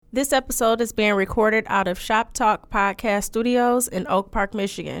This episode is being recorded out of Shop Talk Podcast Studios in Oak Park,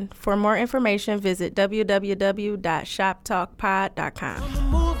 Michigan. For more information, visit www.shoptalkpod.com. I'm a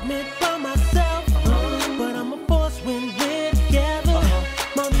movement by myself, but I'm a force when we're together.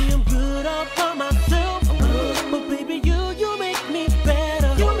 Mommy, I'm good all by myself, but baby, you make me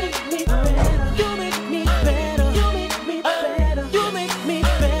better. You make me better. You make me better. You make me better. You make me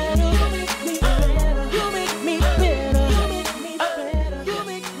better. You make me better. You make me better. You make me better. You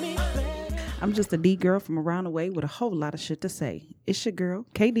make me better. I'm just a D girl from around the way with a whole lot of shit to say. It's your girl,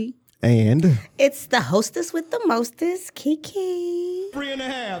 KD. And It's the hostess with the mostest, Kiki.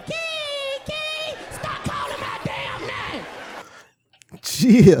 3.5. Kiki, stop calling my damn name.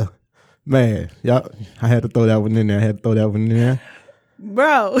 yeah, man, y'all, I had to throw that one in there.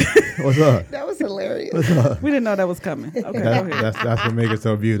 Bro, What's up? That was hilarious. What's up? we didn't know that was coming. Okay, go ahead. That's what makes it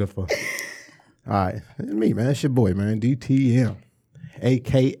so beautiful. All right, it's me, man. It's your boy, man. DTM,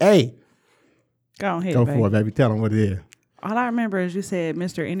 AKA. Go ahead, Go babe. for it, baby. Tell them what it is. All I remember is you said,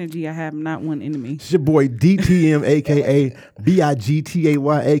 Mr. Energy, I have not one enemy. It's your boy DTM, aka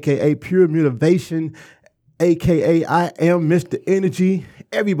BIGTAY, aka Pure Motivation, aka I am Mr. Energy.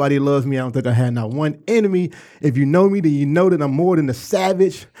 Everybody loves me. I don't think I had not one enemy. If you know me, then you know that I'm more than a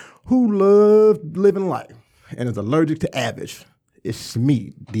savage who loves living life and is allergic to average. It's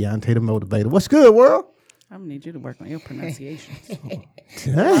me, Deontay the Motivator. What's good, world? I'm going to need you to work on your pronunciation.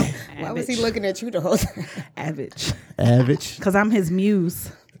 Dang. Why was he looking at you the whole time? Average. Average. Because I'm his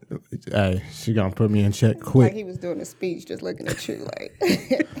muse. Hey, she gonna put me in check Like quick. he was doing a speech, just looking at you like.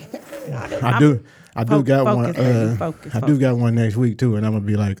 I do got one. Focus, baby. Focus, I do got one next week too, and I'm gonna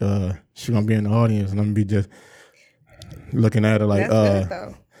be like, she gonna be in the audience, and I'm gonna be just looking at her like, That's good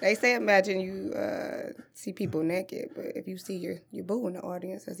though. They say imagine you see people naked, but if you see your boo in the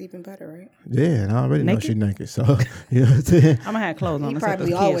audience, that's even better, right? yeah, and I already know Naked? she naked, so you know what I'm saying. I'm going to have clothes on. He except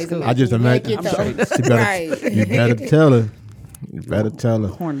probably the always kids' school. I just imagine. naked, though. She better, Right. You better tell her. You better tell her.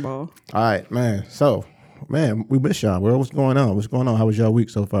 Cornball. All right, man. So, man, we miss y'all. What's going on? What's going on? How was y'all week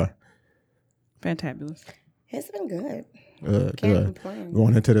so far? Fantabulous. It's been good. Can't complain.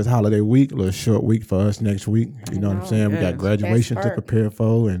 Going into this holiday week, a little short week for us next week. You know what I'm saying? We got Yes. graduation to Best part. prepare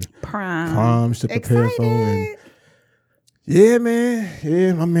for and Prime. proms to prepare for. And Excited. yeah, man.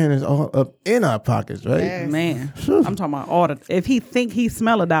 Yeah, my man is all up in our pockets, right? Yes. Man, I'm talking about order. If he think he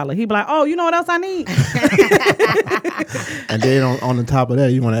smell a dollar, he be like, oh, you know what else I need? And then on the top of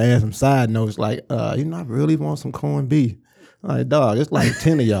that, you want to add some side notes like, I really want some corned beef. Like, dog, it's like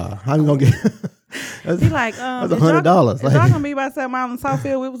 10 of y'all. How you gonna get? He like, That's is $100. y'all- Is Like- y'all gonna be by 7 Mile in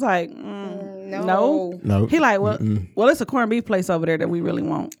Southfield? We was like, no. No. He like, well, it's a corned beef place over there that we really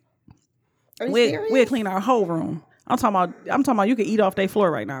want. Are you We'll serious? clean our whole room. I'm talking about you can eat off their floor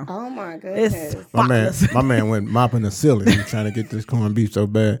right now. Oh my It's goodness. spotless. My man went mopping the ceiling. He was trying to get this corned beef so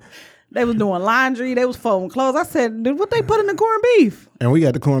bad. They was doing laundry. They was folding clothes. I said, dude, what they put in the corned beef? And we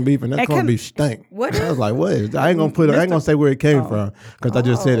got the corned beef, and that And corned can- beef stank. What I was like, what is? I ain't gonna say where it came from because I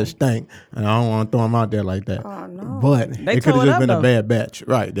just said it stank, and I don't want to throw them out there like that. Oh, no. But They it could tore have it just up, been a though. bad batch,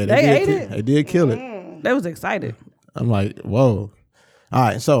 right? They ate it. They did kill it. They was excited. I'm like, whoa. All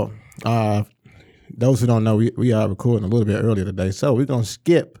right, so those who don't know, we are recording a little bit earlier today, so we're gonna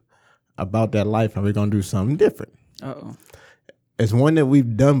skip about that life, and we're gonna do something different. Uh-oh. It's one that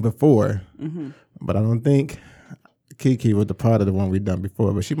we've done before, but I don't think Kiki was the part of the one we've done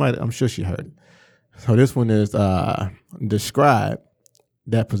before, but she might. I'm sure she heard it. So this one is describe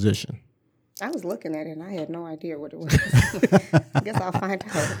that position. I was looking at it and I had no idea what it was. I guess I'll find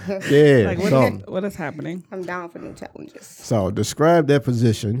out. Yeah. Like, what is happening? I'm down for new challenges. So describe that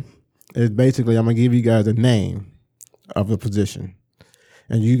position is basically I'm gonna give you guys a name of the position,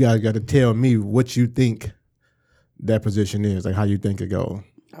 and you guys got to tell me what you think that position is, like how you think it goes.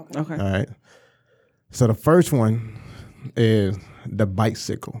 Okay. All right. So the first one is the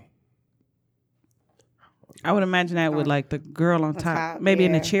bicycle. I would imagine that with like the girl on top, maybe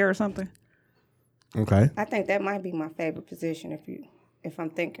in a yeah. chair or something. Okay. I think that might be my favorite position if I'm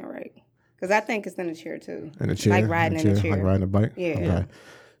thinking right. Because I think it's in a chair too. In a chair. Like riding in a chair. Like riding a bike. Yeah. Okay.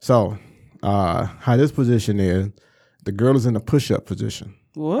 So how this position is, the girl is in a push-up position,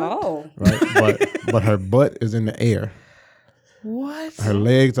 What? Oh. right? but her butt is in the air. What? Her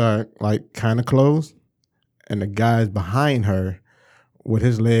legs are like kind of closed, and the guy's behind her with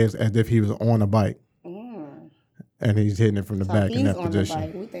his legs as if he was on a bike, and he's hitting it from the So back in he's that on position. the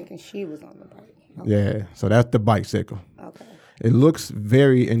bike. We thinking she was on the bike. Yeah, so that's the bicycle. Okay. It looks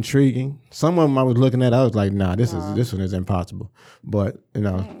very intriguing. Some of them I was looking at, I was like, nah, this one is impossible. But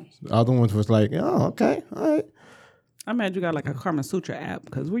the other ones was like, oh, okay, all right. I'm mad you got like a Karma Sutra app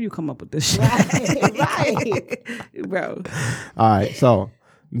because where you come up with this shit, Right. bro? All right, so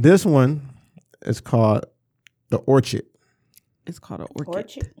This one is called the Orchid. It's called an orchid.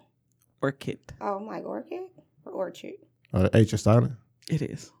 Orchid. Orchid. Oh, I'm like orchid or orchard. The H is silent. It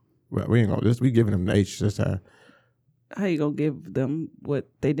is. Well, we ain't gonna this. We giving them the H this time How you gonna give them what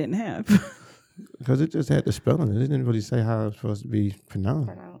they didn't have? because it just had the spelling. It didn't really say how it's supposed to be pronounced.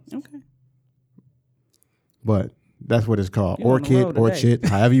 Pronounced. Okay. But that's what it's called. You on the road Orchid, today. orchid,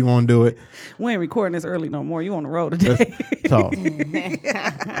 however you want to do it. We ain't recording this early no more. You on the road today? So,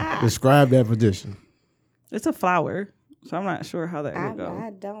 describe that position. It's a flower, so I'm not sure how that would go.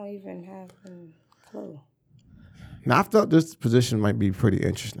 I don't even have a clue. Now, I thought this position might be pretty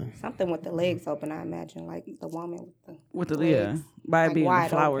interesting. Something with the legs open, I imagine, like the woman with the With the by it like being a wide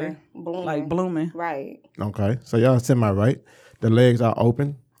flower, open, blooming. like blooming. Right. Okay, so y'all semi-right. The legs are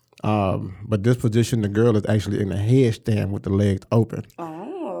open. But this position, the girl is actually in a headstand with the legs open.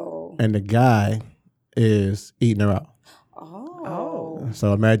 Oh. And the guy is eating her out. Oh.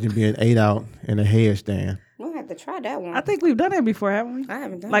 So imagine being ate out in a headstand. We'll have to try that one. I think we've done it before, haven't we? I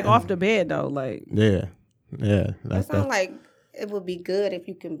haven't done Like that. off the bed though, like Yeah. That That's sounds that. like it would be good if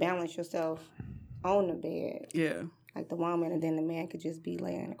you can balance yourself on the bed. yeah. Like the woman, and then the man could just be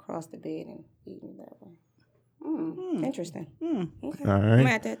laying across the bed and eating that way. Interesting. Okay. All I'm right. gonna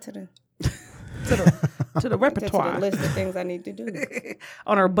add that to the To the repertoire list of things I need to do.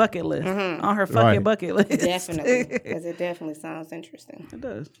 on her bucket list, on her fucking Right. bucket list. Definitely, because it definitely sounds interesting. It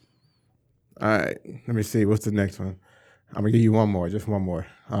does. All right. Let me see. What's the next one? I'm gonna give you one more. Just one more.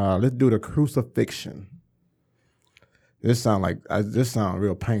 Let's do the crucifixion. This sound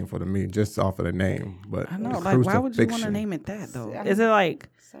real painful to me just off of the name. But I know. the Like, why would you want to crucifixion. name it that though? Is it like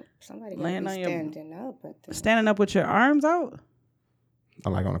Somebody gotta Laying be on your- standing up. At the, standing up with your arms out?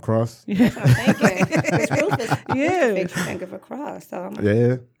 I'm like on a cross. I'm thinking, this roof is Yeah. makes you think of a cross. So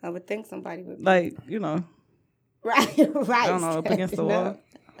Yeah. I would think somebody would be Like, you know, right. I don't know, up against the standing wall. up.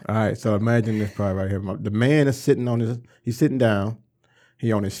 All right. So imagine this part right here. The man is he's sitting down.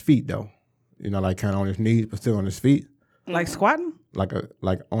 He on his feet though. You know, like kind of on his knees, but still on his feet. like squatting? Like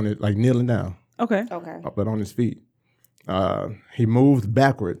kneeling down, Okay. Okay. but on his feet. He moves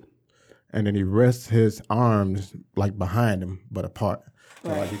backward, and then he rests his arms like behind him, but apart. So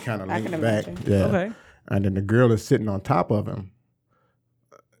like he kind of I leans can back. imagine. Yeah. Okay. And then the girl is sitting on top of him,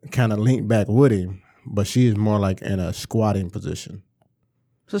 kind of leaned back with him, but she is more like in a squatting position.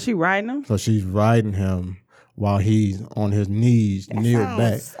 So she riding him? So she's riding him while he's on his knees, kneeled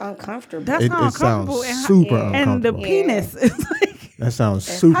back. Sounds uncomfortable. That's It not sounds uncomfortable. super Yeah. And the uncomfortable. penis is like, That sounds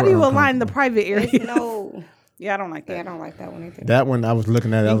super how do you align the uncomfortable. private There's area? no. Yeah, I don't like Yeah, I that. don't like that one either. That one I was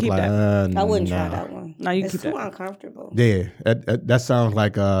looking at, I was keep like, that. I wouldn't try nah. that one. No, you it's keep too that. uncomfortable. Yeah, that sounds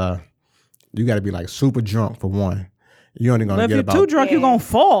like you got to be like super drunk for one. You only But gonna if get you're about. too drunk, you're Yeah. going to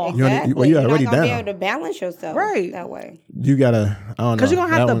fall. You only- Exactly. well, you're You're already not gonna down. be able to balance yourself Right. that way. You gotta. I don't know. Because you're going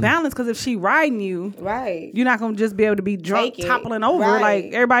to have That to one- balance, because if she riding you, Right. you're not going to just be able to be drunk, Take it. toppling over. Right.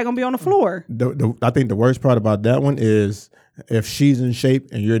 Like, everybody going to be on the floor. I think the worst part about that one is if she's in shape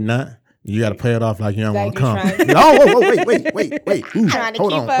and you're not, you got to play it off like you don't Like want to you're come. trying- Oh, wait. Ooh, Trying to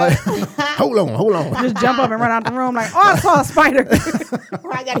hold keep on. up. Hold on. Just jump up and run out the room like, oh, I saw a spider.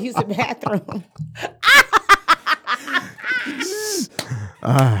 Or I gotta use the bathroom.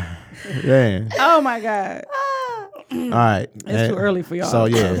 Man. Oh, my God. All right. It's too early for y'all. So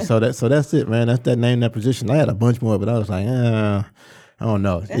yeah, so that's it, man. That's that name, that position. I had a bunch more, but I was like, I don't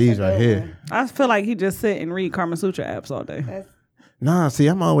know. These a right good here. one. I feel like he just sit and read Karma Sutra apps all day. Nah, see,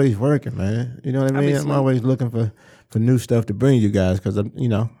 I'm always working, man. You know what I be mean? I'm asleep. always looking for new stuff to bring you guys because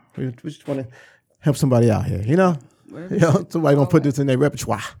we just want to help somebody out here. You know, somebody gonna put this in their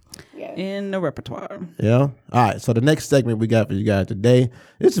repertoire. In the repertoire. Yeah. All right. So the next segment we got for you guys today,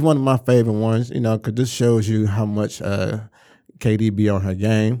 this is one of my favorite ones. You know, because this shows you how much KD be on her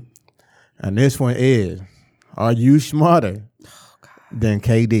game, and this one is: are you smarter than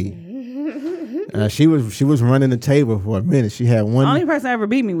KD? She was running the table for a minute. She had one. Only person that ever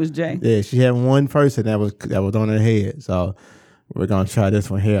beat me was Jay. Yeah, she had one person that was on her head. So we're gonna try this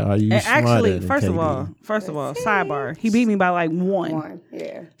one here. Are you And smarter actually, than first of KD? all, sidebar. He beat me by like one. One.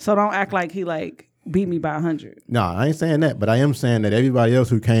 Yeah. So don't act like he like beat me by 100. No, I ain't saying that, but I am saying that everybody else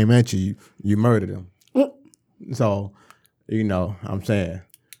who came at you, you murdered them. So, I'm saying.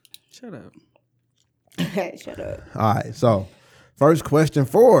 Shut up. Shut up. All right. So, first question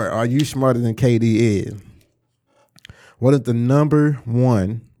for are you smarter than KD is? What is the number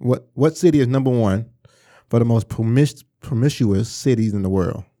one? What city is number one for the most promiscuous cities in the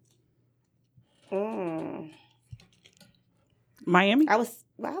world? Miami? I was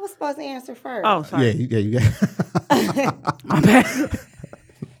supposed to answer first. Oh, sorry. Yeah, you got. My bad.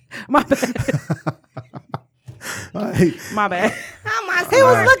 My bad. All right. My bad. How am I not He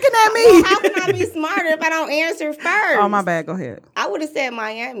was looking at me. How can I be smarter if I don't answer first? Oh, my bad. Go ahead. I would have said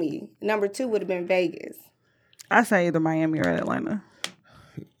Miami. Number 2 would have been Vegas. I say either Miami or Atlanta.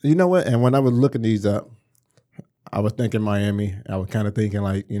 You know what? And when I was looking these up, I was thinking Miami. I was kind of thinking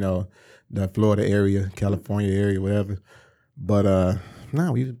like, the Florida area, California area, whatever. But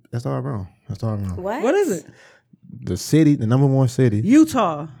that's all wrong. That's all wrong. What is it? The city, the number 1 city,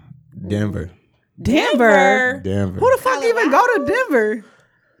 Utah. Denver. Denver. Denver. Who the fuck even go to Denver?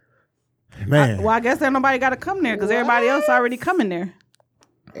 Man. Well, I guess ain't nobody got to come there because everybody else already coming there.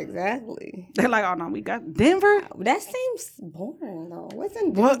 Exactly. They're like, oh no, we got Denver. That seems boring though. What's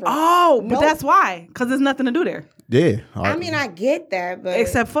in Denver? What? Oh, but Nope. that's why, because there's nothing to do there Yeah. I mean, I get that, but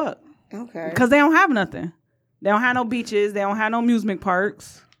except fuck, okay. because they don't have nothing. They don't have no beaches. They don't have no amusement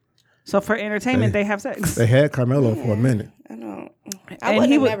parks. So for entertainment, they have sex. They had Carmelo for a minute. I don't. And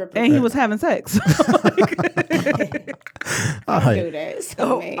he was having sex. All do right. that.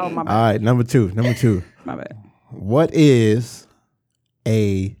 So mean. Oh my All bad. right. Number 2. My bad. What is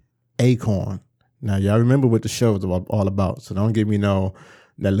a acorn? Now, y'all remember what the show is all about, so don't give me that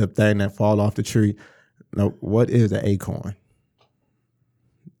little thing that fall off the tree. No, what is an acorn?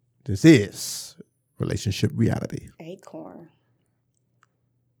 This is relationship reality. Acorn.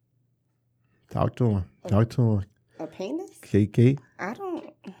 Talk to him. Talk to him. A penis? Kiki. I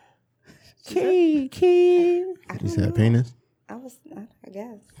don't. Kiki. You said a penis? I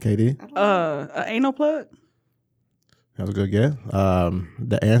guess. KD? An anal plug. That was a good guess.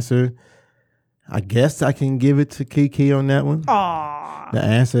 The answer, I guess I can give it to Kiki on that one. Aw. The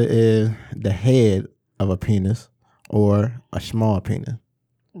answer is the head of a penis or a small penis.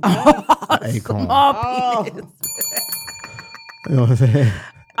 An acorn. Small penis. You know what I'm saying?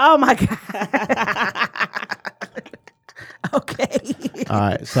 Oh my god. Okay. All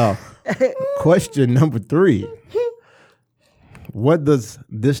right, so question number 3. What does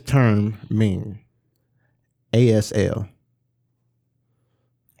this term mean? ASL.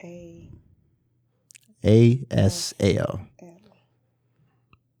 ASL.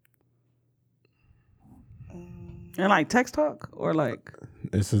 And like text talk or like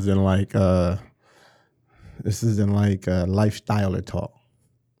This is in like lifestyle or talk.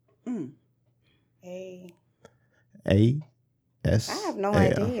 ASL. I have no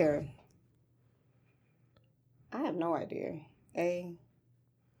idea.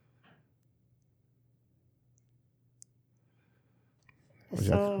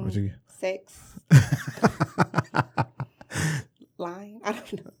 What you Sex. Lying.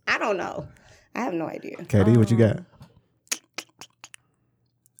 I don't know. I have no idea. KD, what you got?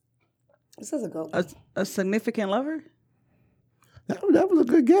 This is a good one. a significant lover That was a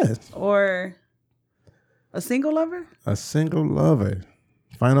good guess. or a single lover? A single lover.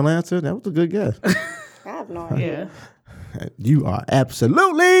 Final answer? That was a good guess. I have no idea. You are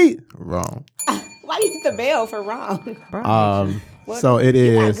absolutely wrong. Why do you hit the bell for wrong? So it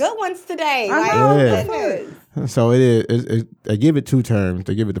You got is. good ones today. I Like, know. Yeah. goodness. So it is. They give it 2 terms.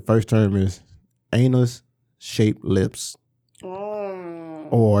 They give it the first term is anus shaped lips,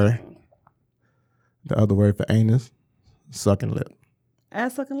 or the other word for anus, sucking lip.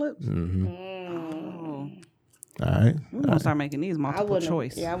 Ass sucking lips? All right. We're gonna start making these multiple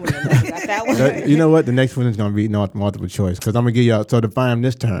choice. Yeah, I wouldn't have got that one. You know what? The next one is going to be not multiple choice because I'm going to give y'all. So define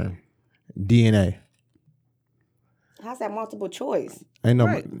this term, DNA. How's that multiple choice? Ain't no.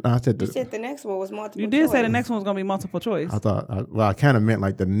 Right. I said You said the next one was multiple You did choice. say the next one's gonna be multiple choice. I thought. I kind of meant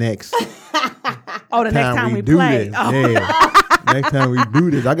like the next Oh, the next time we do play. this. Oh. Yeah. Next time we do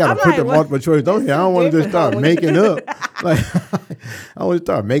this, I gotta I'm put like, the what? multiple choice on here. I don't want to just start making up. Like I want to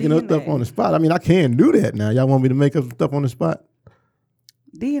start making up stuff DNA. on the spot. I mean, I can do that now. Y'all want me to make up some stuff on the spot?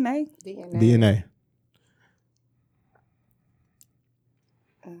 DNA. DNA.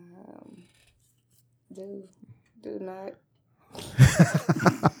 Do not.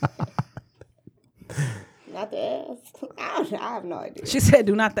 Not the ass. I have no idea. She said,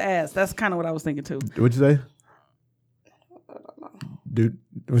 "Do not the ass." That's kind of what I was thinking too. What'd you say? Dude,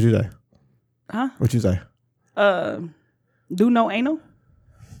 what'd you say? Huh? What'd you say? Do no anal.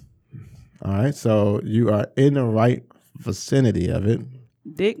 All right, so you are in the right vicinity of it.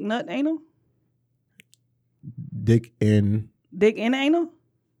 Dick, nut, anal. Dick in. Dick in anal.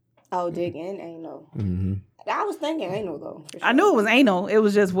 Oh, dick and anal. Mm-hmm. I was thinking anal though. for I knew it was anal. It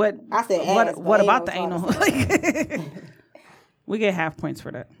was just what. I said ass, but What about the anal anal? was We get half points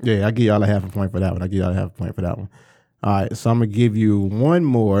for that. Yeah, I give y'all a half a point for that one. I give y'all a half a point for that one. All right, so I'm gonna give you one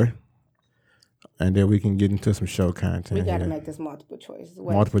more, and then we can get into some show content. We got to here. make this multiple choice. It's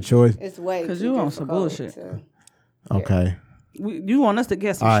way Multiple choice. It's way 'Cause too you on some difficult bullshit. to- Okay. You want us to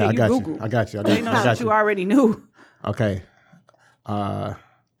guess some All right, shit? I You got Google. you. I got you. I They got know you. I shit got you you. already knew. Okay. A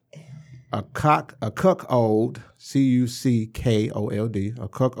cuckold, cuckold, a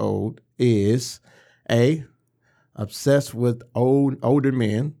cuckold is A, obsessed with older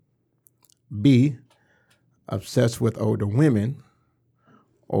men, B, obsessed with older women,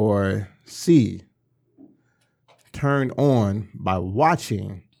 or C, turned on by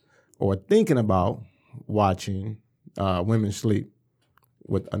watching or thinking about watching women sleep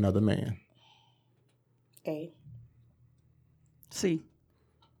with another man. A. C.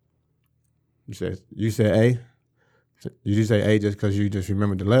 You said A? Did you say A just because you just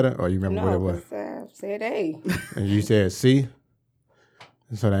remembered the letter, or you remember what it No, was? 'cause I said A. And you said C?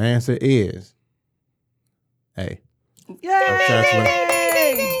 So the answer is A.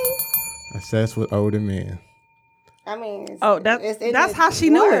 Yay! Obsessed with older men. I mean, Oh, that's how she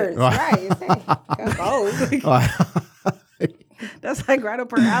knew it. words, right? It's cuckold. That's like right up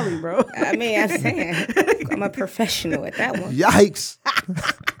her alley, bro. I mean, I'm saying I'm a professional at that one. Yikes.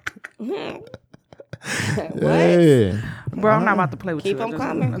 Yeah. Bro, I'm not about to play with Keep you. them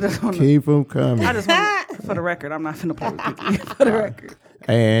coming. I just want Keep them coming. for the record, I'm not finna play with Kiki. For the record.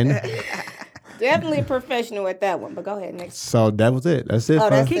 And Definitely a professional at that one. But go ahead next. so that was it. That's it. Oh,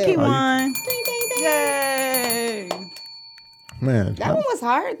 that's folks. it. Kiki Oh, you- won. Ding, ding, ding. Yay! Man. That one was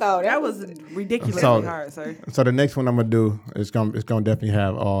hard though. That was ridiculously So- hard, sir. So the next one I'm gonna do is gonna definitely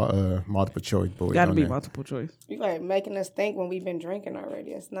have all multiple choice boys. Gotta on be there. multiple choice. You like making us think when we've been drinking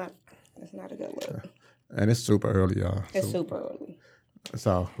already. It's not a good look. And it's super early, y'all. It's super early.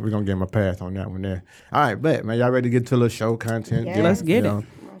 So we're gonna give him a pass on that one there. All right, bet man, y'all ready to get to a little show content? Yes. Let's get it. My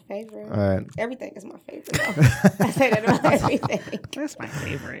favorite. All right. Everything is my favorite. Though. I say that about everything. That's my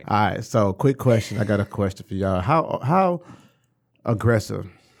favorite. All right, so quick question. I got a question for y'all. How aggressive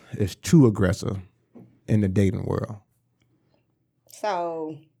is too aggressive in the dating world?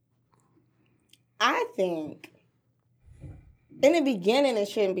 So, I think in the beginning it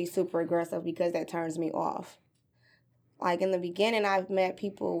shouldn't be super aggressive because that turns me off. Like in the beginning, I've met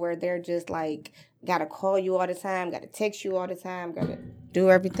people where they're just like, gotta call you all the time, gotta text you all the time, gotta do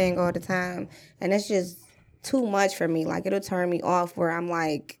everything all the time. And it's just too much for me. Like it'll turn me off where I'm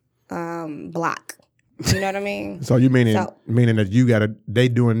like, block. You know what I mean? So you meaning So- meaning that they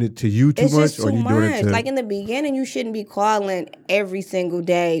doing it to you too It's much, just or too you doing it much. to Like in the beginning, you shouldn't be calling every single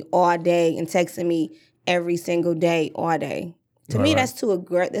day, all day, and texting me every single day, all day. To me, Right. that's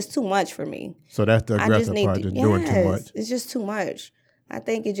that's too much for me. So that's the I just aggressive need part, to, just doing too much. It's just too much. I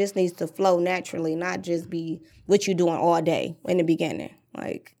think it just needs to flow naturally, not just be what you doing all day in the beginning.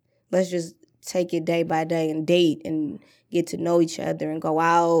 Like, let's just take it day by day and date and get to know each other and go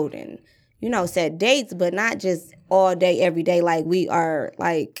out and, set dates, but not just all day, every day, like we are,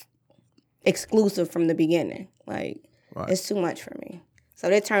 like, exclusive from the beginning. Like, It's too much for me. So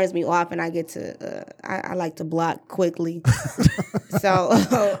that turns me off, and I get to, I like to block quickly.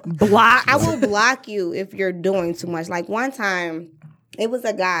 So Block. I will block you if you're doing too much. Like one time, it was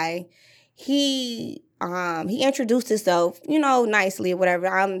a guy. He introduced himself, nicely or whatever.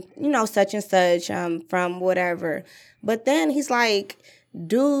 I'm, such and such. I'm from whatever. But then he's like,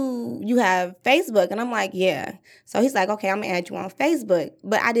 do you have Facebook? And I'm like, yeah. So he's like, okay, I'm gonna add you on Facebook.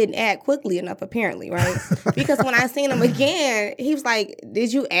 But I didn't add quickly enough, apparently, right? Because when I seen him again, he was like,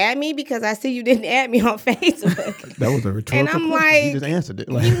 did you add me? Because I see you didn't add me on Facebook. That was a rhetorical And I'm question. You like, just answered it.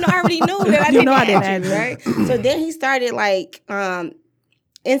 Like, You already knew that I You didn't know I add didn't you, add you. right? So then he started like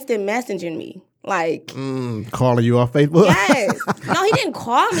instant messaging me. Like, calling you off Facebook? yes. No, he didn't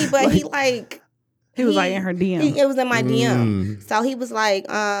call me, but he like He was like in her DM. it was in my DM. So he was like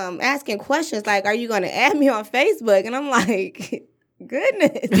asking questions like, are you going to add me on Facebook? And I'm like,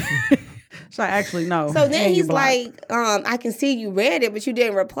 goodness. So actually, no. So then And you he's blocked. like, I can see you read it, but you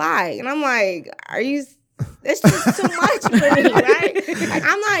didn't reply. And I'm like, it's just too much for me, right? Like,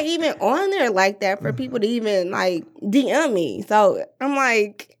 I'm not even on there like that for people to even like DM me. So I'm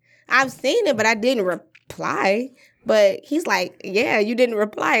like, I've seen it, but I didn't reply. But he's like, yeah, you didn't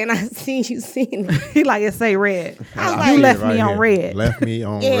reply, and I seen you seen it. he like it say red. I was I like, see You it left right me on here. red. Left me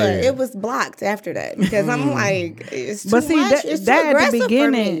on yeah, red. it was blocked after that because I'm like, it's too But see, much. It's too that at aggressive the for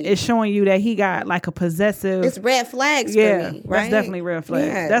beginning me. is showing you that he got like a possessive. It's red flags yeah, for me, right? that's definitely red flag.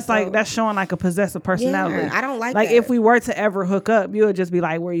 Yeah, that's so- like that's showing like a possessive personality. Yeah, I don't like Like that. if we were to ever hook up, you would just be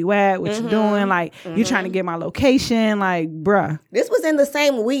like, "Where you at? What you doing? Like you trying to get my location? Like, bruh, This was in the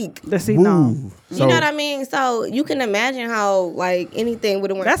same week. let's see, no, Ooh. You know what I mean? So you can imagine how like anything would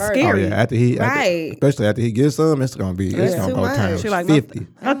have went That's further. Oh scary. yeah, after he, Right. especially after he gets some, it's gonna too go much. times She like, no, 50. no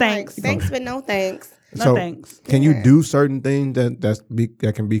I'm thanks, Like, thanks, but no thanks. no thanks. Can you do certain things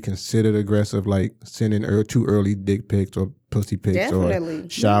that can be considered aggressive, like sending too early dick pics or pussy pics Definitely. or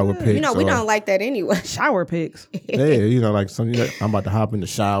shower pics. You know, we or- don't like that anyway. Shower pics. Yeah, like I'm about to hop in the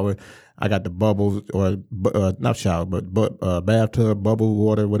shower. I got the bubbles or not shower, but bathtub, bubble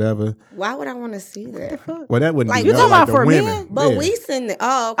water, whatever. Why would I want to see that? Well, that wouldn't Like, be you nothing talking about the for women. men? But Yeah. we send it.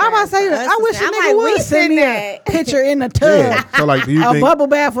 Oh, okay. I'm about to say For that. us I to wish a send- I'm nigga like, we would send me a that. picture in the tub. Yeah. So like, do you A think? bubble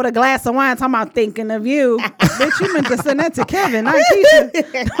bath with a glass of wine. Talking about thinking of you. Bitch, you meant to send that to Kevin, not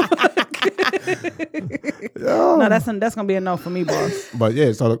Keisha. No, that's gonna be a no for me, boss. But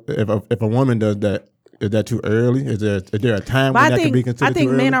yeah, so if a woman does that, is that too early? Is there a time But when that could be considered I think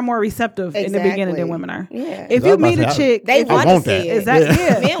too men early? are more receptive in the beginning than Exactly. women are. Yeah. If I you was meet about a to say, chick, They if- want want to that. see it. Is that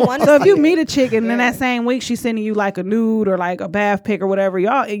yeah? Men want to So if see you it. meet a chick and then that same week she's sending you like a nude or like a bath pic or whatever,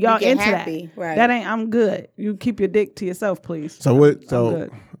 y'all get into happy, that. right. That ain't. I'm good. You keep your dick to yourself, please. So what? I'm So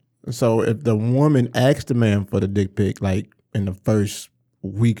good. so if the woman asks the man for the dick pic, like in the first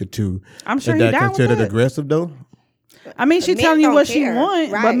week or two, I'm sure is he that down with considered that. aggressive though? I mean, she Men telling you don't what she care.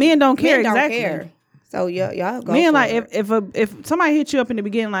 want, but Right. men don't care Men don't exactly. care. So y'all go. Men for like it. if somebody hits you up in the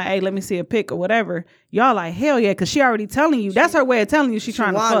beginning like, hey, let me see a pic or whatever, y'all like hell yeah, because she already telling you. That's her way of telling you she's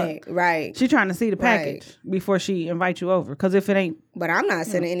trying to want fuck. it, right? She trying to see the Right. package before she invite you over. Because if it ain't, But I'm not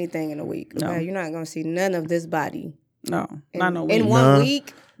sending anything in a week. No. Okay? You're not gonna see none of this body no, in, not no in week. one No.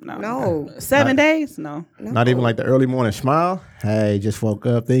 week. No. No, 7 days, no. Not even like the early morning smile. Hey, just woke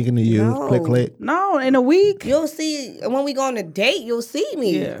up thinking of you. No. Click, click. No, in a week. You'll see when we go on a date. You'll see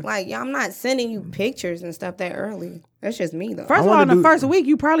me. Yeah. Like I'm not sending you pictures and stuff that early. That's just me though. First of all, wanna in the do- first week,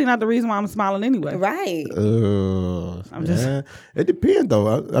 you probably not the reason why I'm smiling anyway. Right. I'm just. It depends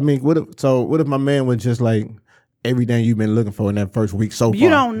though. I mean, what if my man was just like everything you've been looking for in that first week so far? You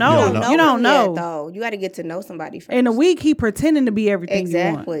don't know. You don't him know. yet, though. You got to get to know somebody first. In a week, he pretending to be everything you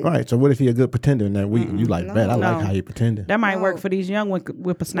exactly. want. Right. So what if he a good pretender in that week? And you like, man, I like No. how you pretending. That might work No. for these young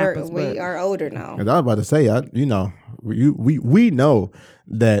whippersnappers. We but are older now. Cause I was about to say, we know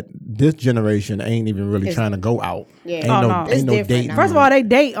that this generation ain't even really trying to go out. Yeah. Ain't Oh, no, no. It's ain't no different dating. now. First of all, they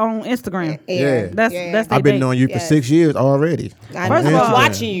date on Instagram. Yeah. That's they I've been date. knowing you for Yes. 6 years already. I First know. of I'm all,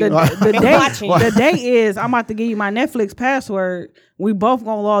 watching you. The Been watching you. date is I'm about to give you my Netflix password. We both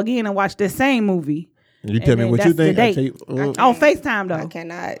gonna log in and watch the same movie. You tell me then what you that's the think. I date. tell you, On FaceTime though. I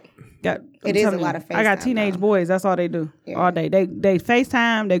cannot. Got, It is telling a lot you, of I got FaceTime teenage now. boys. That's all they do all day. They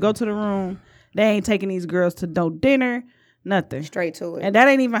FaceTime. They go to the room. They ain't taking these girls to no dinner, nothing. Straight to it. And that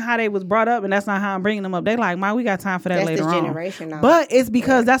ain't even how they was brought up, and that's not how I'm bringing them up. They like, "Ma, we got time for that That's later this on." generation now. But it's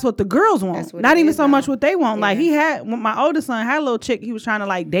because that's what the girls want. That's what Not it even is so now. much what they want. Like Yeah. my oldest son had a little chick. He was trying to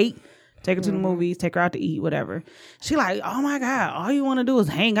like date, take her to the Mm-hmm. movies, take her out to eat, whatever. She like, "Oh my god, all you want to do is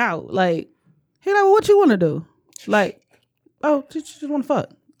hang out." Like he like, well, "What you want to do?" Like, "Oh, just want to fuck."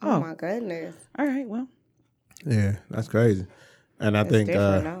 oh Oh, my goodness. all right, well. yeah, that's crazy. And I It's think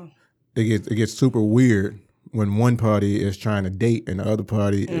different now. it gets super weird when one party is trying to date and the other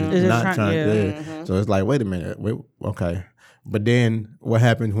party It's is just not trying- trying. yeah. Yeah. Mm-hmm. So it's like, wait a minute, okay. But then what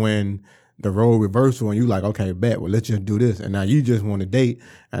happens when the role reversal and you like, okay, bet, well, let's just do this, and now you just want to date,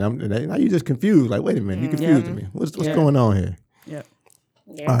 and now you just confused. Like, wait a minute, you confused me. What's Yeah. going on here? Yeah.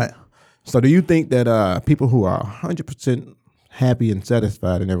 Yeah. All right. So do you think that people who are 100% happy and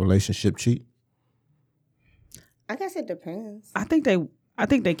satisfied in their relationship cheat? I guess it depends. I think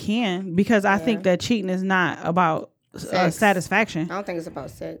they can because I think that cheating is not about Sex. satisfaction. I don't think it's about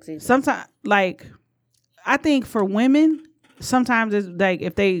sex either. Sometimes, like, I think for women, sometimes it's like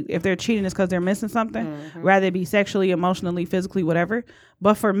if they're cheating, it's because they're missing something, Mm-hmm. rather it be sexually, emotionally, physically, whatever.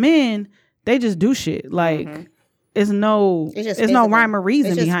 But for men, they just do shit. Like, it's no Mm-hmm. It's just no physical. rhyme or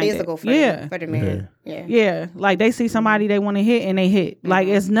reason It's just behind physical it. for Yeah. the man. Yeah. Yeah, like they see somebody they want to hit and they hit. Like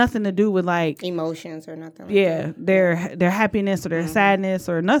Mm-hmm. it's nothing to do with like Emotions or nothing. Like yeah their happiness or Mm-hmm. their sadness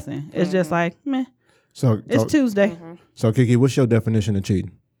or nothing. It's just like meh. So It's Tuesday. Mm-hmm. So Kiki, what's your definition of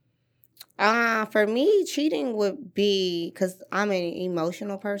cheating? For me, cheating would be because I'm an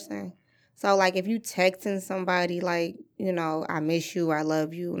emotional person. So, like, if you texting somebody, like, you know, I miss you, I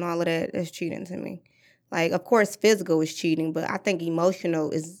love you, and all of that, that's cheating to me. Like, of course, physical is cheating, but I think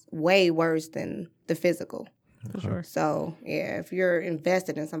emotional is way worse than the physical. For sure. So, yeah, if you're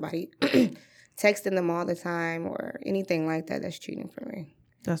invested in somebody, texting them all the time or anything like that, that's cheating for me.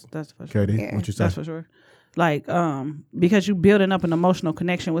 That's for sure. Katie, Yeah. what you say? That's for sure. Like, because you building up an emotional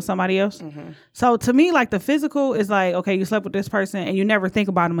connection with somebody else. Mm-hmm. So to me, like the physical is like, okay, you slept with this person and you never think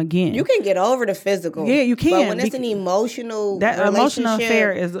about them again. You can get over the physical. Yeah, you can, But when it's an emotional that emotional relationship,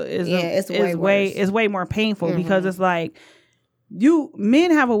 affair is it's way way more painful because it's like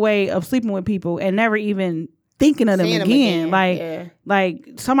men have a way of sleeping with people and never even thinking of them Seeing again. Like, yeah. like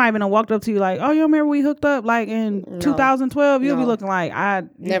somebody been walked up to you like, oh, you remember we hooked up like in 2012? You'll be looking like,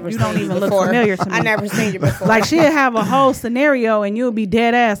 Never you seen don't you even look before. familiar to me. I never seen you before. Like she'll have a whole scenario and you'll be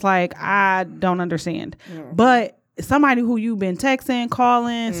dead ass like, I don't understand. But somebody who you've been texting,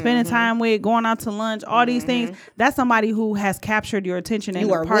 calling, spending time with, going out to lunch, all these things, that's somebody who has captured your attention and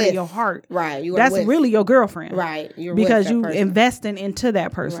You a are part with. of your heart. Right. You are That's with. really your girlfriend. Right. You're Because with that you person. investing into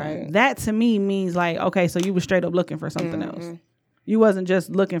that person. Right. That to me means like, okay, so you were straight up looking for something else. You wasn't just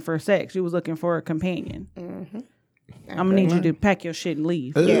looking for sex. You was looking for a companion. I'm gonna need you to pack your shit and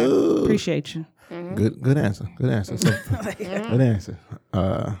leave. Yeah. Appreciate you. Good answer. Good answer. So, good answer.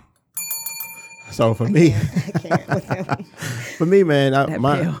 So for me, man,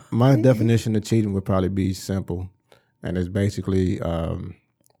 my definition of cheating would probably be simple, and it's basically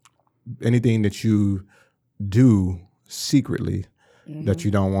anything that you do secretly that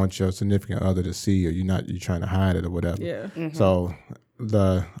you don't want your significant other to see, or you're trying to hide it or whatever. Yeah. So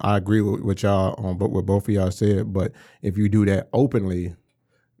I agree with y'all on what both of y'all said, but if you do that openly,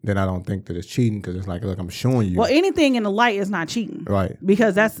 then I don't think that it's cheating, because it's like, look, I'm showing you. Well, anything in the light is not cheating. Right.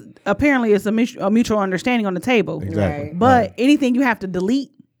 Because that's apparently it's a mutual understanding on the table. Exactly. Right. But anything you have to delete,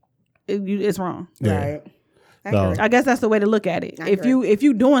 it's wrong. Yeah. Right. I So- agree. I guess that's the way to look at it. If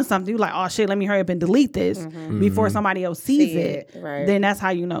you doing something, you like, oh shit, let me hurry up and delete this before somebody else sees See it. right. Then that's how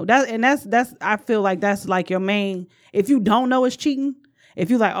you know. That's I feel like that's like your main. If you don't know it's cheating,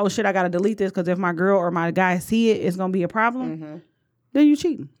 if you like, oh shit, I gotta delete this because if my girl or my guy see it, it's gonna be a problem. Then you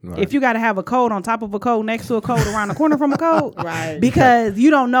cheating. Right. If you got to have a code on top of a code, next to a code, around the corner from a code, Right. because you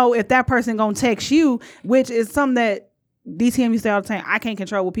don't know if that person gonna text you, which is something that DTM used to say all the time. I can't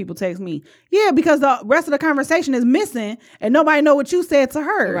control what people text me. Yeah, because the rest of the conversation is missing, and nobody know what you said to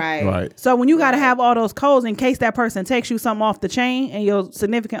her. Right. Right. So when you got to have all those codes in case that person texts you something off the chain, and your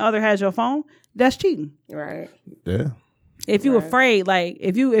significant other has your phone, that's cheating. Right. Yeah. If you afraid, like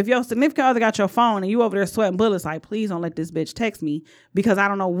if your significant other got your phone and you over there sweating bullets, like please don't let this bitch text me because I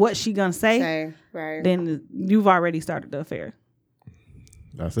don't know what she gonna say. Right. Then you've already started the affair.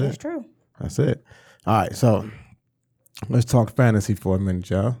 That's it. That's true. That's it. All right, so let's talk fantasy for a minute,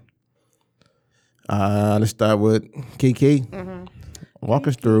 y'all. Let's start with Kiki. Walk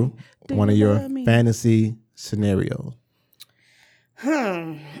us through one of your fantasy scenarios.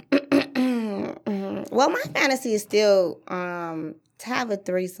 Well, my fantasy is still to have a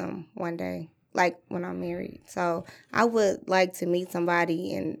threesome one day, like when I'm married. So I would like to meet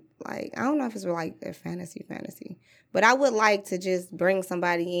somebody and like, I don't know if it's like a fantasy, but I would like to just bring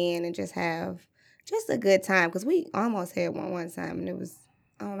somebody in and just have just a good time, because we almost had one time and it was,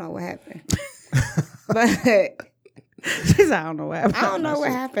 I don't know what happened. But She said, I don't know what happened. I don't know what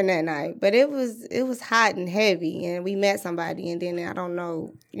happened that night, but it was hot and heavy, and we met somebody, and then I don't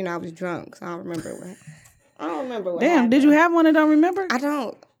know, I was drunk, so I don't remember what. Damn, happened. did you have one and don't remember? I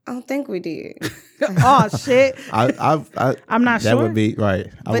don't think we did. Oh shit. I'm not that sure. would be right.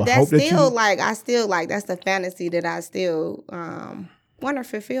 I But would that's hope that still you, like that's the fantasy that I still want to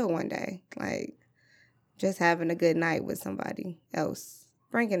fulfill one day. Like just having a good night with somebody else,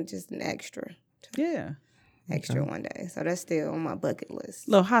 bringing just an extra Yeah. one day. So that's still on my bucket list.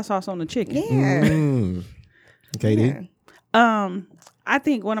 Little hot sauce on the chicken. Yeah. KD. Yeah. I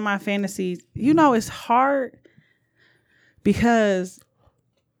think one of my fantasies, it's hard because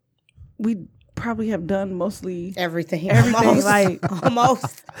we probably have done mostly Everything everything almost,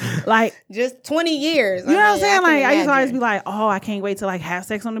 almost like just 20 years. you know what I'm saying? can Like I used to always imagine. be like, oh, I can't wait to like have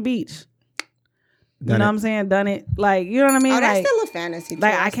sex on the beach. You Done know it. what I'm saying? Done it. Like, you know what I mean? Oh, that's like, still a fantasy. too.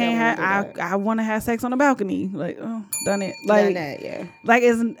 like I still can't wanna have do that. I want to have sex on the balcony. Like, oh, done it. Done Like that, yeah. like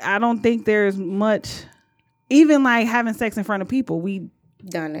I don't think there's much even like having sex in front of people. We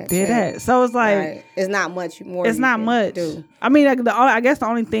Done that. did yeah. that. So it's like Right. It's not much more. it's you not can much. do. I mean, like, I guess the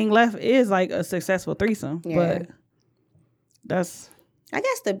only thing left is like a successful threesome. Yeah. But that's I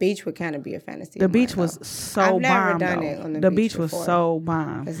guess the beach would kind of be a fantasy. the of mine, beach was though. so I've never bomb. done though. it on the the beach beach was before. so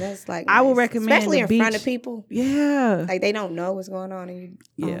bomb. 'Cause that's like I would nice. recommend especially the in front beach. of people. Yeah. Like they don't know what's going on, and you.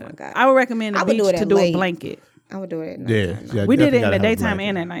 Yeah. Oh my god. I would recommend the I would do beach it to at do a late. blanket. I would do it at night. Yeah. We did it in definitely the gotta have a daytime blanket.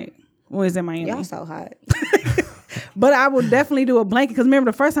 and at night. When we was in Miami. Y'all so hot. But I would definitely do a blanket because remember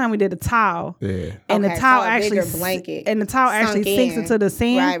the first time we did a towel. Yeah. And Okay, the towel so a actually bigger blanket and the towel actually sunk sinks in. into the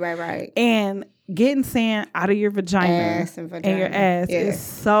sand. Right. And getting sand out of your vagina, Ass and your vagina. ass Yeah. is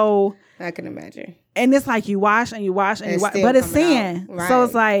so. I can imagine. And it's like you wash and you wash and you It's wash, still but it's coming sand. out. So Right.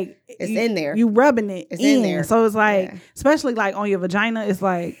 it's like It's you, in there. You rubbing it It's in. in there. So it's like, Yeah. especially like on your vagina, it's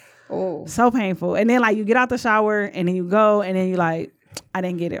like Oh. so painful. And then like you get out the shower and then you go and then you like I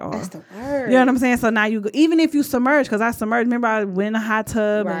didn't get it all. That's the word. You know what I'm saying? So now even if you submerge, because I submerged, remember I went in a hot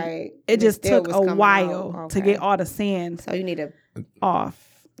tub, and Right. it And it just still took was a coming while out. to Okay. get all the sand So you need a off.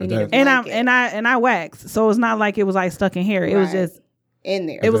 That- And I waxed, so it's not like it was like stuck in hair. It was Right. just in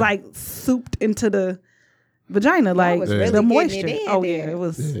there. it was like souped into the vagina, like was really the getting moisture. it in Oh there. yeah, it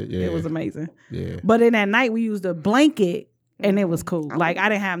was Yeah. it was amazing. Yeah. But then at night we used a blanket, and it was cool. Like I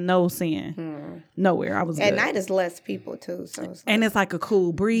didn't have no sand nowhere. I was At good. night is less people too, so it's And it's like a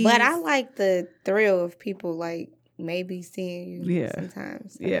cool breeze. but I like the thrill of people like maybe seeing you Yeah.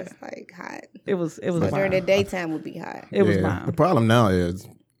 sometimes. So Yeah. it's like hot. it was But during fine. the daytime would be hot. It was Yeah. fine. The problem now is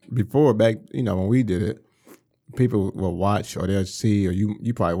before back, when we did it, people will watch or they'll see or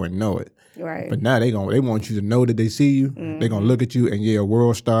you probably wouldn't know it. Right. But now they want you to know that they see you. They're gonna look at you and you're a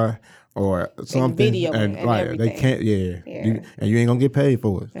world star or something. video and right, everything. they can't. Yeah, Yeah. and you ain't gonna get paid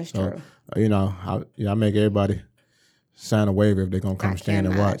for it. That's so, true. I make everybody sign a waiver if they're gonna come stand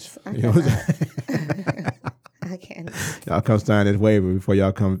and cannot. watch. I You know what I'm saying? I can't. Y'all come sign this waiver before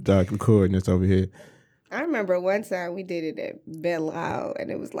y'all come start recording this over here. I remember one time we did it at Belle Isle,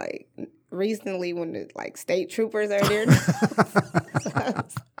 and it was like recently when the like state troopers are there.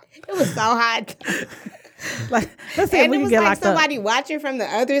 It was so hot. Like let's see if And we it can was get like locked somebody watching from the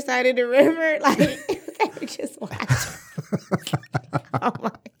other side of the river. Like, they were just watching.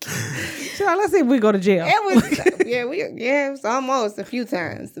 up. So let's see if we go to jail. It was, it was almost a few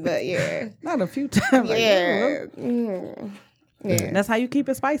times, but yeah. Not a few times. Like, Yeah. Mm. Yeah. That's how you keep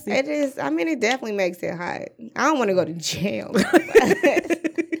it spicy. It is, I mean, it definitely makes it hot. I don't want to go to jail.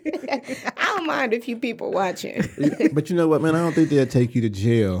 I don't mind a few people watching. But you know what, man? I don't think they'll take you to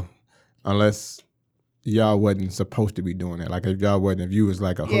jail unless y'all wasn't supposed to be doing that. Like if you was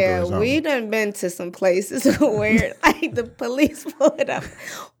like a hooker or Yeah, something. we done been to some places where like the police pulled up.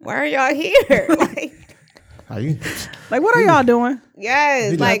 Why are y'all here? Like, How you- Like, what are y'all doing?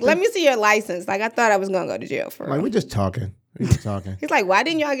 yes, You like like let that? me see your license. Like I thought I was gonna go to jail for. like real. we just talking. We just talking. He's like, why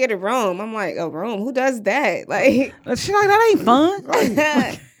didn't y'all get a room? I'm like, a room? Who does that? Like, Shit like that ain't fun.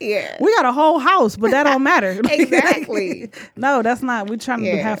 yeah, We got a whole house, but that don't matter. exactly. No, that's not. We're trying to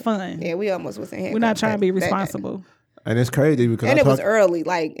Yeah. have fun. Yeah, we almost was in here. We're not trying to be responsible. And it's crazy because And I it was talk, early,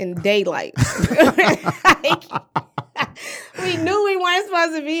 like in daylight. Like, we knew we weren't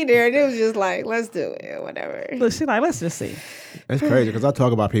supposed to be there, and it was just like, let's do it, whatever. But she like, let's just see. it's crazy because I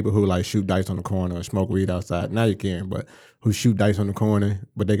talk about people who like shoot dice on the corner or smoke weed outside. Now you can, but who shoot dice on the corner,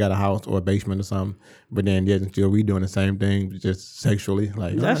 but they got a house or a basement or something. But then yet still we doing the same thing, just sexually.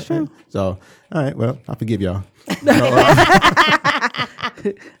 Like That's all right, true. So all right, well I forgive y'all.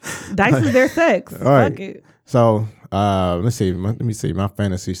 Dice is their sex. All right. Fuck it. So let's see. Let me see. My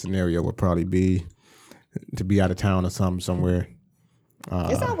fantasy scenario would probably be to be out of town or something somewhere.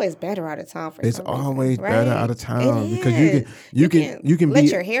 It's always better out of town for It's some reason, always right? better out of town It because is. you can let be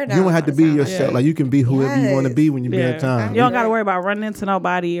your hair down. you don't have to all be the time. yourself. Like you can be whoever you want to Yes. be when you be out of town. You don't got to worry about running into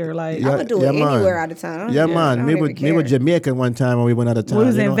nobody or like. I would do it man. anywhere out of town. Yeah, I man. don't Me even with care. Jamaica one time when we went out of town. We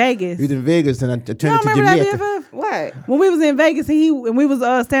was you in know? Vegas. We was in Vegas and I turned You it to don't remember Jamaica. that, BFF? What? When we was in Vegas and we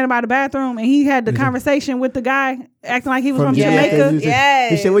was standing by the bathroom and he had the conversation with the guy acting like he was from Jamaica. Jamaica. He said, Yes.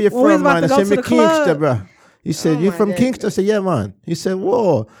 he said, where you When we was from, about man? to I go said, to me the Kingston, club. bro. He said, you my from goodness. Kingston? I said, yeah, man. He said,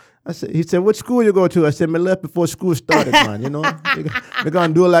 whoa. He said, what school you go to? I said, me left before school started, man. You know, me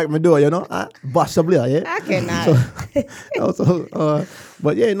gonna do it like me do, you know. Possibly, yeah. I cannot. Also,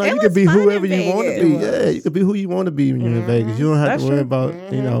 but yeah, no, It you was can be fun in whoever you want to be. Vegas. Yeah, you can be who you want to be when you're in Vegas. You don't have That's to worry true. about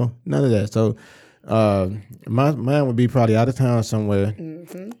none of that. So, my mine would be probably out of town somewhere,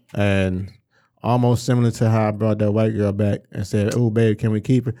 and almost similar to how I brought that white girl back and said, "Oh, babe, can we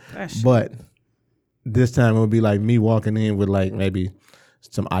keep her?" That's But this time it would be like me walking in with like maybe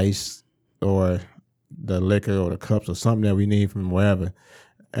some ice or the liquor or the cups or something that we need from wherever,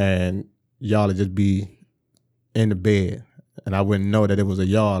 and y'all would just be in the bed. And I wouldn't know that it was a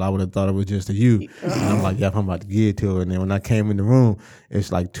y'all. I would have thought it was just a you. And I'm like, yep, I'm about to get to it. And then when I came in the room,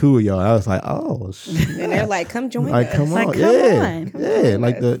 it's like two of y'all. I was like, oh, shit. And they're like, come join Like, us. come Like, on. come Yeah. on. Yeah.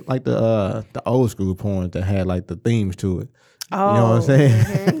 Like the old school porn that had like the themes to it. Oh, You know what I'm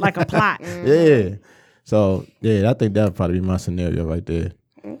saying? like a plot. Yeah. So, yeah, I think that would probably be my scenario right there.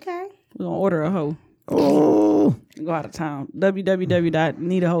 Okay. We're going to order a hoe. Oh. Go out of town.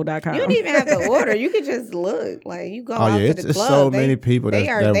 www.needahoe.com. You don't even have to order. You could just look. Like you go Oh out yeah, to it's the club. so they- many people they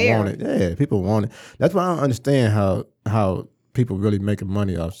that are there. want it. Yeah, people want it. That's why I don't understand how people really making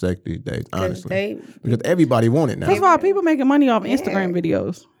money off sex these days. 'Cause Honestly, they because everybody want it now. That's why people making money off Instagram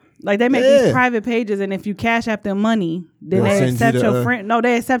videos. Like they make these private pages, and if you cash app them money, then They'll they send accept you your the, friend. No,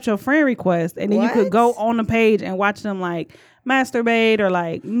 they accept your friend request, and then you could What? go on the page and watch them like masturbate or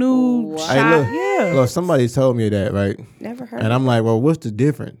like nude What? shot. Hey, look, Yeah. look, somebody told me that, right? Never heard. And I'm like, well, what's the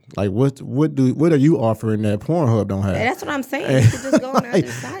difference? Like, what are you offering that Pornhub don't have? Hey, that's what I'm saying. You could just go on the other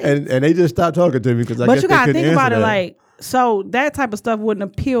side. and they just stopped talking to me because I But guess you they gotta couldn't think about answer it that. like, so that type of stuff wouldn't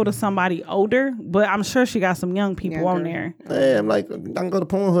appeal to somebody older, but I'm sure she got some young people on there. Hey, I'm like, I can go to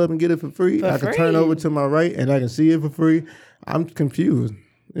Pornhub and get it for free. I can turn free. over to my right and I can see it for free. I'm confused.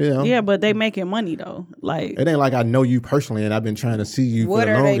 You know? Yeah, but they making money though. Like, It ain't like I know you personally and I've been trying to see you What for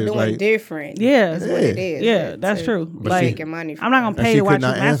the are they longest. doing Like, different? yeah, That's what it is. yeah, that's true. But Like, making money I'm not from gonna and pay she to watch could you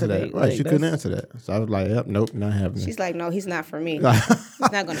not answer masturbate. that. Right, Like, she couldn't that's- answer that. So I was like, yep, nope, not having She's it. like, no, he's not for me. He's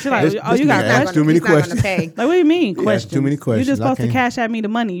not gonna She's pay. like, This- oh, this you got nigga asked questions? too many He's not gonna questions. pay. Like, what do you mean? asked Questions? too many You're questions. just I supposed to can't- cash at me the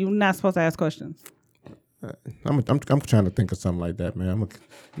money. You're not supposed to ask questions. I'm trying to think of something like that, man.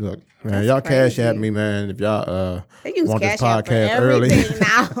 Look, man, y'all cash at me, man. If y'all They use want this Cash App for podcast early, everything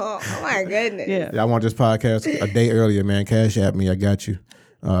now. Oh my goodness. Yeah. y'all want this podcast a day earlier, man. Cash at me. I got you.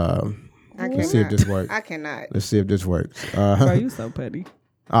 I Let's see if cannot. this works. I cannot. Let's see if this works. Bro, you so petty.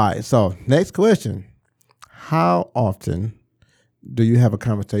 All right. So next question: how often do you have a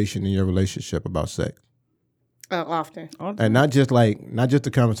conversation in your relationship about sex? Often. And not just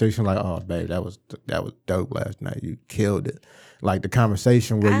the conversation like, oh babe, that was dope last night. You killed it. Like the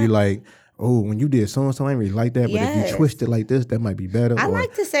conversation where you like, oh, when you did so and so, I ain't really like that, but if Yes. you twist it like this, that might be better. I or,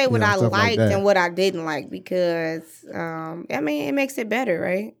 like to say what you know, I stuff like liked that. and what I didn't like because, I mean, it makes it better,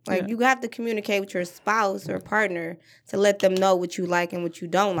 right? Like, you have to communicate with your spouse or partner to let them know what you like and what you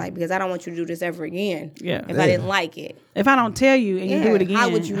don't like because I don't want you to do this ever again. Yeah. If I didn't like it. If I don't tell you and you do Yeah, it again, how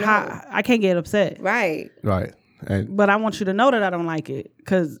would you know? I can't get upset. Right. Right. And But I want you to know that I don't like it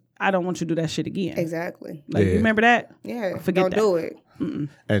because I don't want you to do that shit again. Exactly. Like, Yeah. you remember that? Yeah. Forget don't that. do it.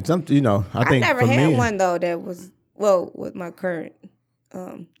 and some, you know, I I think never for had me, one though that was with my current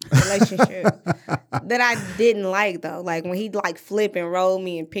relationship that I didn't like though. Like when he'd like flip and roll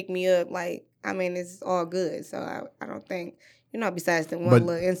me and pick me up, like I mean it's all good. So I don't think besides the one But-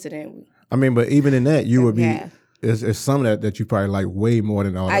 little incident. I mean, but even in that, you would be. Yeah. It's some that you probably like way more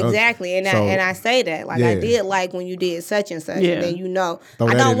than all the others. Exactly, and So, I say that like yeah. I did like when you did such and such, Yeah. and then Throw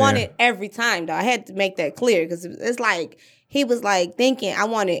I that don't in want there. it every time though. I had to make that clear because it's like he was like thinking I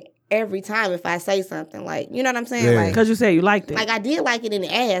want it every time if I say something like you know what I'm saying Yeah. like. Because you said you liked it. Like I did like it in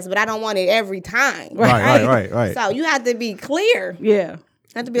the ass, but I don't want it every time. Right. So you have to be clear. yeah. You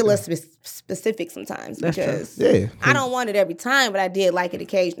have to be a little specific sometimes That's true. because Yeah. I don't want it every time, but I did like it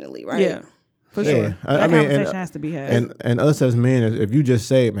occasionally, right? Yeah. For Yeah. sure. I That mean, conversation has to be had. And us as men, if you just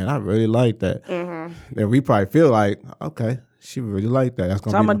say, man, I really like that, then we probably feel like, okay, she really like that. That's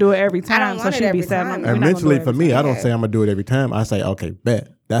gonna so I'm be going to do it every time. don't So want it she'll be every sad. time. We're And not gonna mentally, do it for every me, I time. don't say I'm gonna do it every time. I say, okay, bet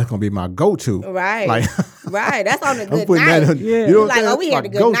that's gonna be my go-to. Right. Like, right. That's on a good putting night. that on- Yeah. you know what Like, I'm oh, saying? we That's had a my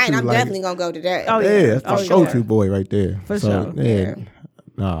good night. go-to, I'm like, definitely gonna go to that. Oh, yeah, that's my Oh, yeah. go-to boy right there. For so, sure. Yeah.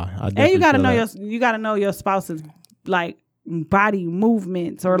 Nah, I And definitely you got to feel know that. you got to know your spouse's like body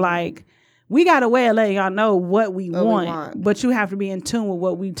movements or like we got a way of letting y'all know what we want, but you have to be in tune with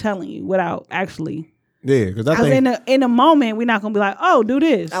what we telling you without actually. Yeah, because I Because think in the moment we're not gonna be like, oh, do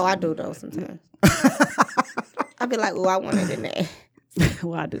this. Oh, I do those sometimes. I be like, oh, I want it in there.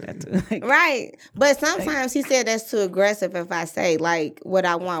 Well, I do that too. Like, Right. But sometimes he said that's too aggressive if I say like what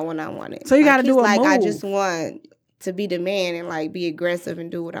I want when I want it. So you gotta Like, do he's a like I move. just want to be the man and like be aggressive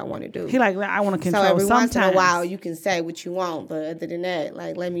and do what I want to do. he like I want to so control. every Sometimes once in a while you can say what you want, but other than that,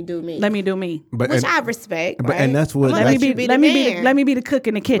 like let me do me. let me do me. but Which and, I respect. but- right? and that's what- I'm gonna Let Let me you be. the man. Let me be the cook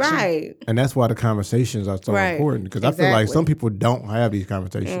in the kitchen. Right. and that's why the conversations are so Right. important because I feel like Exactly. some people don't have these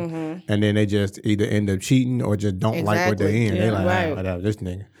conversations and then they just either end up cheating or just don't like what they're Exactly. in. They Yeah. like, Right. whatever, this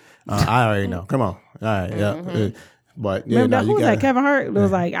nigga. I already know. Come on. All right. Yeah. But yeah, Remember no, who you was got that? Kevin Hart. It was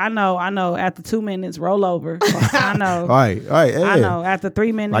like, I know. After 2 minutes, roll over. I know. Right. Yeah. I know. After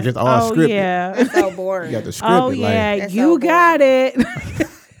 3 minutes, Like it's all oh scripted. yeah. That's so boring. You got the script. Oh yeah, That's you so got it.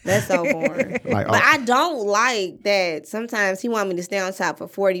 That's so boring. Like, But I don't like that sometimes he want me to stay on top for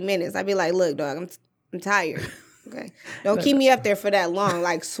 40 minutes. I be like, look, dog, I'm tired. Okay. Don't keep me up there for that long.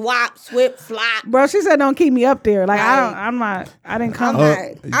 Like swap, swip, flop. Bro, she said don't keep me up there. Like Right. I didn't come. you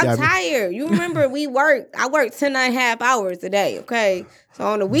I'm got me. tired. You remember I worked 10 and a half hours a day, okay? So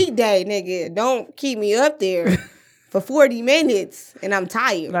on a weekday, nigga, don't keep me up there for 40 minutes and I'm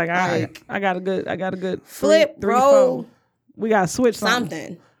tired. Like I got a good flip, three, roll, 4. We got to switch something.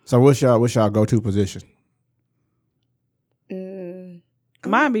 something. So what's y'all go-to position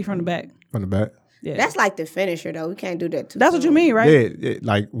Mine be from the back. from the back? Yeah. That's like the finisher though. We can't do that too. That's what you soon. mean, right? Yeah,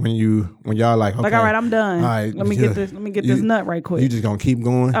 like when y'all like, okay, Like, all right, I'm done. all right, let me get this. Let me get this nut right quick. You just gonna keep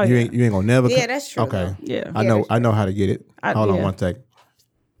going. Oh, you yeah. ain't gonna never. Yeah, that's true, Okay, though. Yeah. I Yeah, know. that's I know how to get it. Hold on yeah. one second.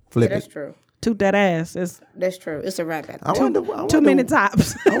 Flip That's it. true. Toot that ass. It's That's true. It's a wrap at I that. wonder. 2 minute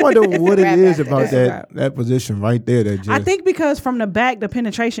tops. I wonder what it wrap is after about that. that position right there. That just. I think because from the back, the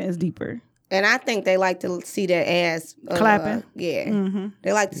penetration is deeper. And I think they like to see their ass Clapping. Yeah,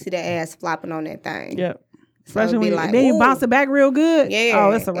 they like to see their ass flopping on that thing. Yep. So Especially it'd be when like, then you ooh. bounce it back real good. Yeah,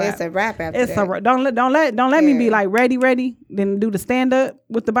 Oh, it's a wrap. It's a wrap after It's that. a wrap. Don't let me be Yeah. like ready, then do the stand up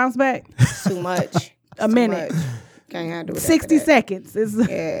with the bounce back. Too much. A Too minute. much. Can't handle it. 60 after that. seconds. It's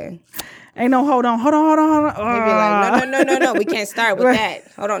Yeah. ain't no hold on. They be like, no. We can't start with that.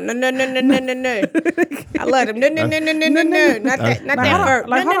 Hold on. No. I love them. No. Not that. Not that verb.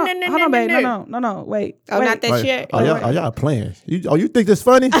 Like, No, hold on, babe. no. No. Wait. Oh, wait. not that Like, shit. are y'all playing? You think this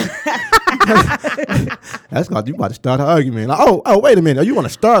funny? That's cause you about to start an argument. Like, oh, wait a minute. You want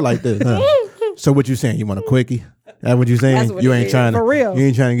to start like this? Huh? So what you saying? You want a quickie? That's what you saying? That's what You it ain't is. trying to. For real. You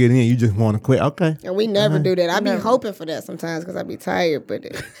ain't trying to get in. You just want to quit. Okay. And we never do that. I be hoping for that sometimes because I be tired. But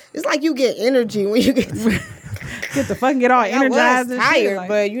it's like you get energy when you get. Get the fucking get all I energized was and shit. tired, Like,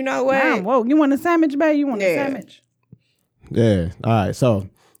 but you know what? damn, whoa, you want a sandwich, babe? You want a Yeah. sandwich? Yeah. All right. So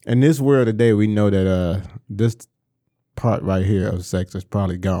in this world today, we know that this part right here of sex is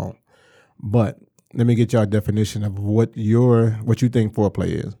probably gone. But let me get y'all definition of what you think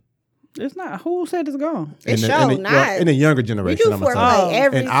foreplay is. It's not. Who said it's gone? It's in show the, not. in the younger We generation. do I'm gonna foreplay say.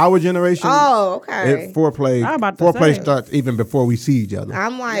 every. In our generation, Oh, okay. foreplay I'm about to foreplay say. starts even before we see each other.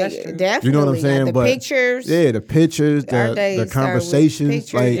 I'm like That's true. definitely. You know what I'm like, saying? the But pictures. Yeah, the pictures, Our the days start with conversations,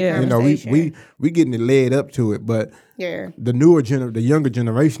 pictures, like Yeah. you know, we getting it led up to it, but Yeah. the younger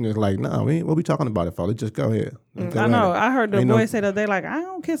generation is like, nah, what we talking about it for? Let's just go ahead. Let's go I at know. it. I heard the Ain't boy say that they like, I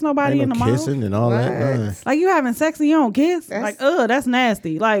don't kiss nobody ain't in no the mouth. kissing and all that. nah. Like you having sex and you don't kiss? That's- Like, that's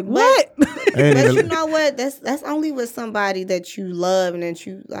nasty. Like what? And But it- you know what? That's only with somebody that you love and that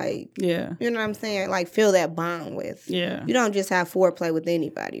you like. yeah. You know what I'm saying? Like feel that bond with. Yeah. You don't just have foreplay with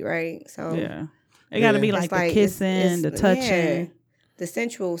anybody, right? So Yeah. It got to be it's like the it's- kissing, the touching, yeah, the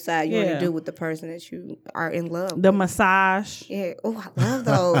sensual side you want Yeah. to do with the person that you are in love. with. the massage. Yeah. Oh, I love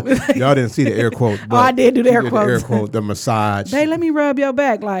those. y'all didn't see the air quote. But I did do the she air did quotes. The air quote, the massage Babe, let me rub your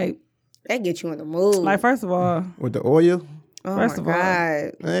back. Like, That get you in the mood. first of all, with the oil. oh first my of all,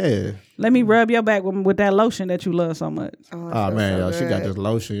 God. Yeah. let me rub your back with that lotion that you love so much. Oh, it Oh feels man, so yo, she got good. this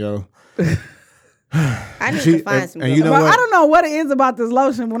lotion, yo. I need She- to find and- some and good you know ones. But what? I don't know what it is about this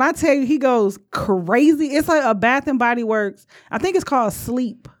lotion. When I tell you he goes crazy, it's like a Bath and Body Works. I think it's called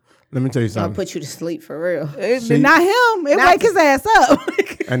Sleep. Let me tell you I'll something. put you to sleep for real. She- Not him. It Not wake his ass up.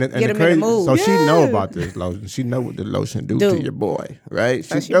 And Get the him in the crazy, mood. so she know Yeah. about this lotion. She know what the lotion do Do. to your boy, right?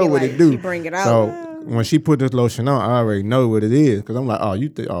 So She she know be what like- it do. she bring it out. So when she put this lotion on, I already know what it is because I'm like, oh, you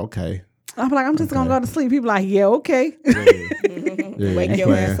think? Oh, okay. I'm like, I'm just gonna go to sleep. People like, yeah, okay. Yeah, Wake you your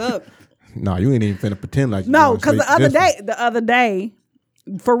playing. ass up. No, you ain't even finna pretend like you No, wanna because sleep the other day,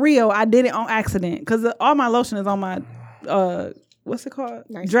 for real, I did it on accident. Because all my lotion is on my what's it called?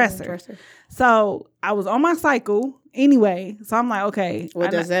 Nice Dresser. So I was on my cycle anyway. So I'm like, okay,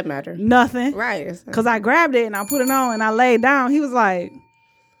 What does that matter? nothing. Right. It's- Because I grabbed it and I put it on and I laid down. He was like,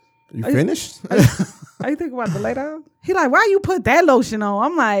 You finished? "Are you thinking about the lay down?" He like, "Why you put that lotion on?"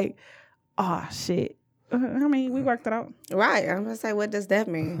 I'm like, "Oh shit." I mean, we worked it out. Right. I'm gonna say, what does that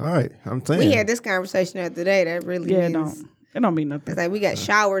mean? All right, I'm saying. We had this conversation the other day. That really Yeah, means it don't mean nothing. it's like we got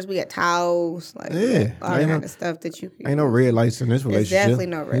showers, we got towels, like Yeah. all Ain't kind no- of stuff that you. Ain't no red lights in this relationship. definitely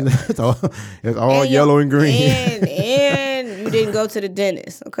no red it's all And yellow you- and green. and you didn't go to the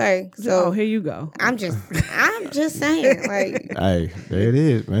dentist, okay? So Oh, here you go. I'm just saying, like Hey, there it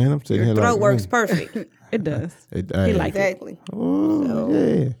is, man. I'm sitting your here throat like, works perfect. It does. Hey. like it. Exactly. Oh,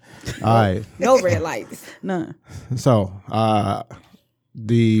 yeah. All right. No red lights. None. So,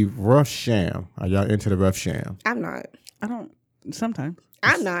 the rough sham. Are y'all into the rough sham? I'm not. I don't. Sometimes.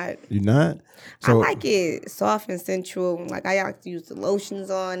 I'm not. You not? I like it soft and sensual. Like I like to use the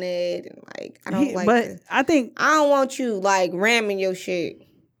lotions on it, and like I don't like. but the- I think I don't want you like ramming your shit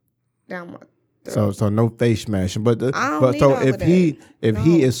down my throat. So no face smashing. But I don't but need so all if of he that.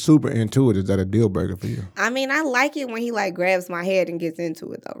 he is super into it, is that a deal breaker for you? I mean, I like it when he like grabs my head and gets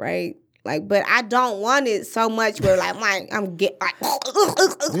into it though, right? Like, but I don't want it so much where like I'm get like,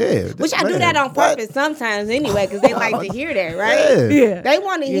 Yeah, which I do man, that on what? purpose sometimes anyway, because they like to hear that, right? Yeah. yeah. They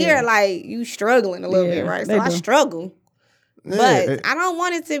want to hear like you struggling a little Yeah, bit, right? they So I do. struggle, Yeah, but it- I don't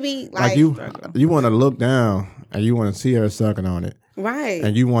want it to be like you want to look down and you want to see her sucking on it, right.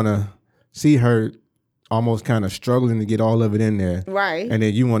 and you want to see her almost kind of struggling to get all of it in there. Right. And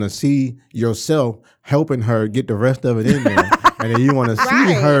then you want to see yourself helping her get the rest of it in there. And then you want to see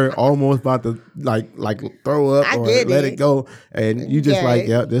Right. her almost about to like throw up I or get let it. it go. And you just Yeah. like,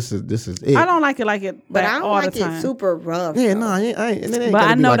 yeah, this is it. I don't like it But that I don't all like the time. it super rough. Yeah, though. no, I ain't. And it ain't But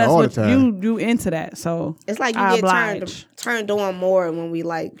gotta I be know like that's all what the time. you into that. So It's like you I get oblige. turned on more when we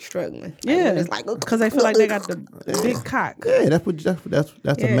like struggling. Like, Yeah, when it's like because they feel like they got the big cock. Yeah,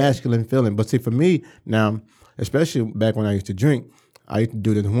 that's a Yeah. masculine feeling. But see, for me now, especially back when I used to drink, I used to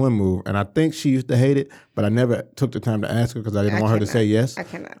do this one move, and I think she used to hate it, but I never took the time to ask her because I didn't want her to say yes. I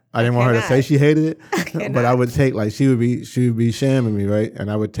cannot. I didn't want her to say she hated it, cannot. but I would take like she would be shamming me, right?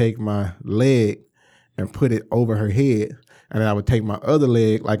 And I would take my leg and put it over her head, and then I would take my other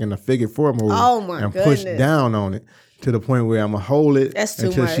leg like in a figure four move Oh, my and push goodness. down on it to the point where I'm gonna hold it That's too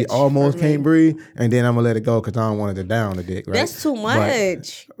until she much almost for me. can't breathe, and then I'm gonna let it go because I don't want it to down the dick. Right? That's too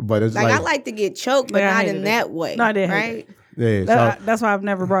much. But it's Like, like, I like to get choked, but Like, I not hated in it. that way. No, I did hate right? yeah. That's why I've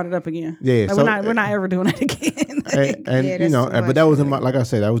never brought it up again. Yeah, Like, so- we're not ever doing it again. and Yeah, you that's know, too but much that was for in my, me. like I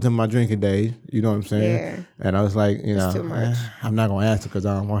said, that was in my drinking days. You know what I'm saying? Yeah. And I was like, you know, too much. I'm not gonna answer because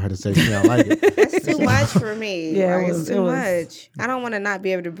I don't want her to say she don't like it. That's too much for me. Yeah, Like, it was- it's it too was- much. I don't want to not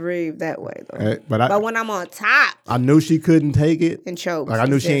be able to breathe that way though. But when I'm on top I knew she couldn't take it. and choke, Like I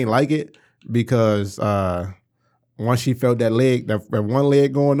knew she ain't like it because once she felt that leg, that one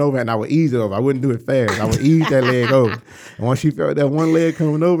leg going over, and I would ease it over. I wouldn't do it fast. I would ease that leg over. And once she felt that one leg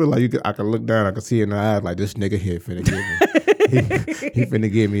coming over, like I could look down, I could see in her eyes, like this nigga here finna get me. he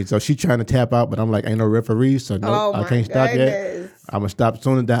finna get me. So she trying to tap out, but I'm like, ain't no referee, so no, Oh, I my can't stop yet. goodness. I'm gonna stop as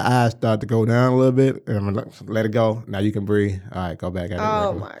soon as that eyes start to go down a little bit, and I'm gonna let it go. Now you can breathe. All right, go back at it. Oh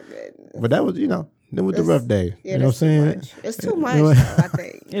regular. my goodness. But that was, you know, that was the rough day. Yeah, you know what that's I'm too saying? much. It's too much, know though, what? I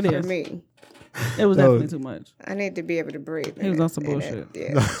think. It for is. me. It was No. definitely too much. I need to be able to breathe. He was on some bullshit.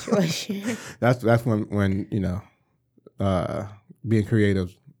 Yeah, situation. That's when you know, being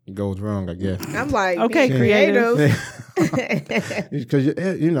creative goes wrong, I guess. I'm like, Okay, being creative. Because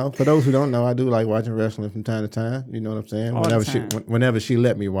you know, for those who don't know, I do like watching wrestling from time to time. You know what I'm saying? All the Whenever time. whenever she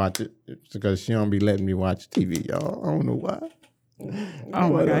let me watch it, it's because she don't be letting me watch TV, y'all. I don't know why. Oh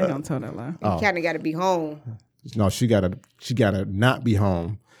my god, don't tell that lie. You kind of got to be home. No, she gotta not be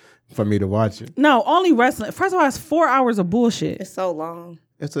home for me to watch it. No, only wrestling. First of all, it's 4 hours of bullshit. It's so long.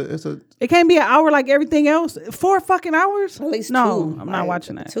 It's a It can't be an hour like everything else. 4 fucking hours? At least no, two. I'm not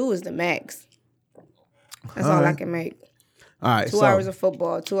watching that. 2 is the max. That's all I right. can make. all right. 2 so, hours of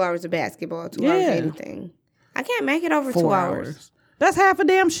football, 2 hours of basketball, 2 hours of Yeah. anything. I can't make it over 2 4 hours. hours. That's half a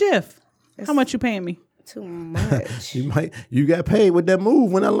damn shift. How much you paying me? Too much. you got paid with that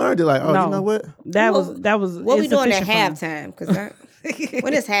move when I learned it. Like, oh, no, you know what? That was What we doing at insufficient for me. halftime? Because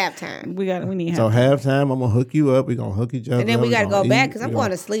when is halftime? We need So half. halftime, I'm gonna hook you up. We gonna hook each other. And then up. we got to gonna go back eat, because I'm we going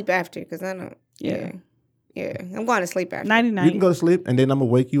gonna- to sleep after. Because I don't. Yeah. Yeah. I'm going to sleep after. 99. You can go to sleep, and then I'm gonna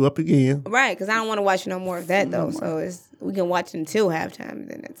wake you up again. Right, because I don't want to watch no more of that though. So we can watch until halftime, and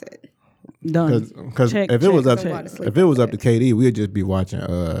then that's it. Done. Because Check, if it was check, up, check. I'm going to sleep if it was up to KD, we'd just be watching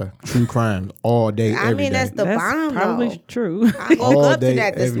true crime all day, I every mean, day. that's the That's bomb probably though. true. I woke All up day, to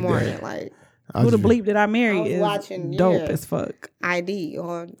that this every day. morning. Like I Who the just- bleep did I marry I was is watching, dope yeah. as fuck. ID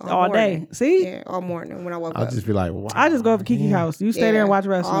All morning. day. See? Yeah, all morning when I woke I'll up. just be like, wow. I just go over Kiki house. You stay there and watch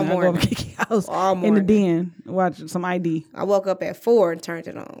all wrestling. I go over morning. Kiki house All in the morning. den, watch some ID. I woke up at 4 and turned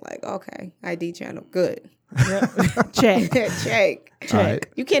it on. Like, okay, ID channel, good. Check. Check. All right.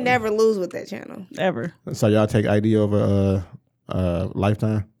 You can never lose with that channel. Ever. So y'all take ID over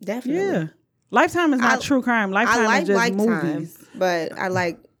Lifetime? Definitely. Yeah. Lifetime is not true crime. Lifetime I like is just Lifetime, movies. but I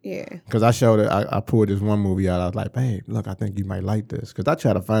like, yeah. Because I showed it, I pulled this one movie out. I was like, babe, look, I think you might like this. Because I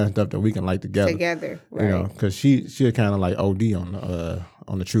try to find stuff that we can like together. Together, right. You know, because she kind of like OD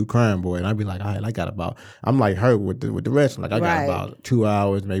on the true crime boy, and I'd be like, all right, I got about. I'm like her with the rest. Like I got Right. about 2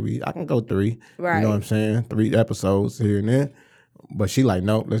 hours, maybe I can go 3. Right. You know what I'm saying? 3 episodes here and there. But she like,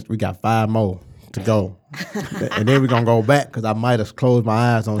 nope, we got 5 more to go, and then we're gonna go back because I might have closed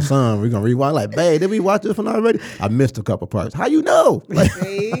my eyes on some. We're gonna rewind. Like, babe, did we watch this one already? I missed a couple parts. How you know? Like,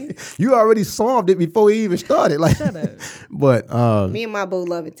 See? you already solved it before we even started. Like, but Me and my boo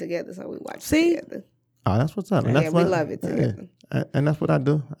love it together, so we watch See? it together. oh, that's what's up. And Yeah, that's we what, love it together. and that's what I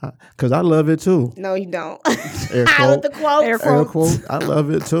do because I love it too. No, you don't. Air With quote. the quotes. Air Air quote. I love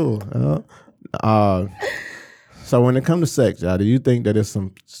it too. So when it comes to sex, y'all, do you think that there's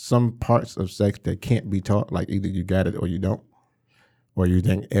some parts of sex that can't be taught? Like either you got it or you don't, or you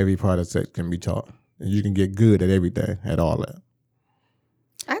think every part of sex can be taught and you can get good at everything, at all that?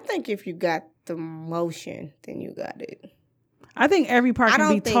 I think if you got the motion, then you got it. I think every part I can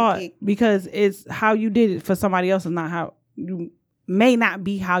be don't think taught it- because it's how you did it for somebody else is not how you may not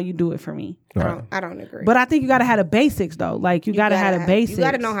be how you do it for me. I don't agree. But I think you got to have the basics though. Like you got to have the basics. You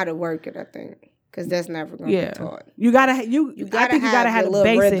got to know how to work it, I think. Because that's never going to be taught. You gotta I think you gotta have the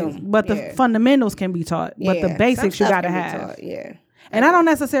basics, rhythm. but the fundamentals can be taught. But the basics you gotta have. Yeah. And I don't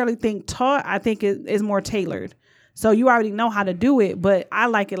necessarily think taught. I think it is more tailored. So you already know how to do it, but I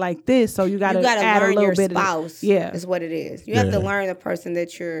like it like this. So you gotta add learn a little your bit. Spouse, is what it is. You have to learn the person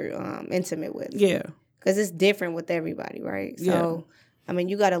that you're intimate with. Yeah. Because it's different with everybody, right? So I mean,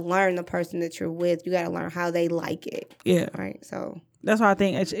 you got to learn the person that you're with. You got to learn how they like it. Yeah. Right. So. That's why I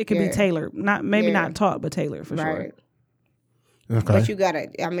think it can be tailored, not taught, but tailored for sure. Okay. But you gotta.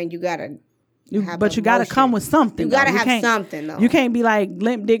 But you gotta come with something. You gotta have something though. You can't be like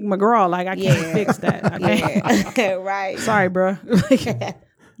Limp Dick McGraw. Like I can't fix that. I can't. Yeah. Right. Sorry, bro.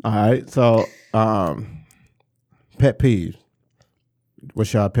 All right. So, pet peeves.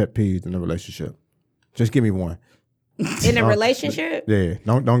 What's your pet peeves in a relationship? Just give me one. In a relationship? Yeah.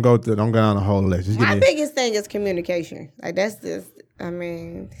 Don't go down the whole list. Just My biggest thing is communication. Like that's just. I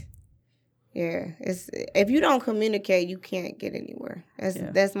mean. Yeah, it's if you don't communicate, you can't get anywhere.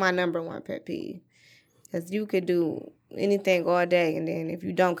 That's my number one pet peeve. Because you could do anything all day, and then if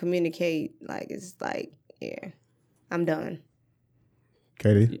you don't communicate, like it's like, I'm done.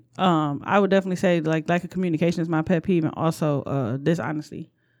 Katie? I would definitely say like lack of communication is my pet peeve, and also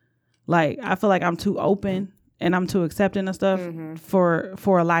dishonesty. Like I feel like I'm too open and I'm too accepting of stuff for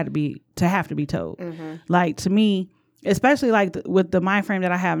a lie to have to be told. Mm-hmm. Like to me. Especially like with the mind frame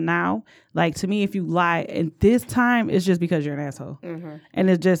that I have now, like to me, if you lie at this time, it's just because you're an asshole,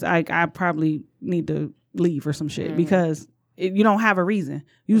 and it's just like I probably need to leave or some shit because you don't have a reason.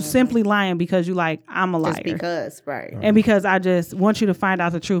 You simply lying because you like I'm a liar. Just because, right? And because I just want you to find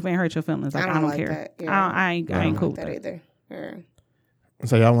out the truth and hurt your feelings. Like I don't care. That. Yeah. I ain't cool with that either. Yeah.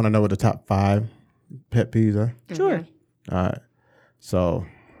 So y'all want to know what the top 5 pet peeves are? Sure. All right. So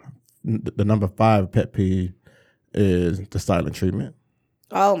the number 5 pet peeve is the silent treatment.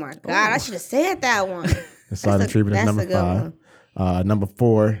 Oh my God, I should have said that one. The silent treatment is number 5. Number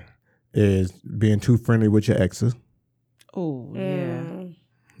 4 is being too friendly with your exes. Oh yeah, All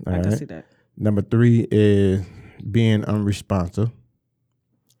I right. can see that. Number 3 is being unresponsive.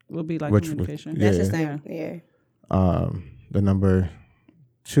 Will be like communication. That's the same. Yeah. The number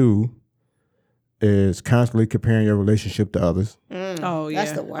 2 is constantly comparing your relationship to others. Oh yeah,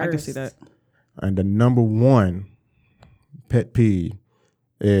 that's the worst. I can see that. And the number 1 pet peeve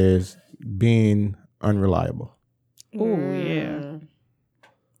is being unreliable. Oh yeah,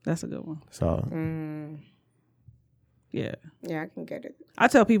 that's a good one. So yeah, I can get it. I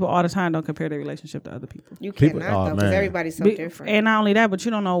tell people all the time, don't compare their relationship to other people. You cannot though, because everybody's so different. And not only that, but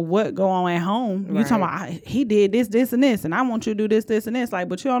you don't know what go on at home. You talking about he did this, and this, and I want you to do this, and this. Like,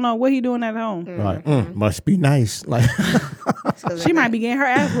 but you don't know what he doing at home. Like, must be nice. Like, she might be getting her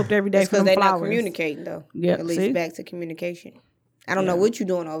ass whooped every day because they're not communicating though. Yeah, at least back to communication. I don't know what you're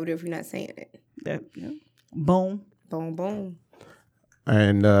doing over there if you're not saying it. Boom, boom, boom.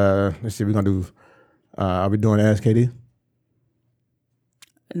 And let's see, we're gonna do. Are we doing Ask Katie?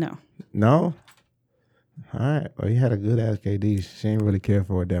 No. All right. Well, you had a good Ask KD. She didn't really care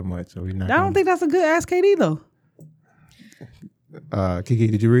for it that much, so we not. I don't think that's a good Ask KD though. Kiki,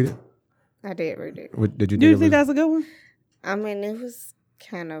 did you read it? I did read it. What, did you? Do you think that's a good one? I mean, it was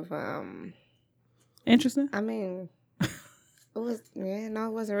kind of interesting. I mean, it was it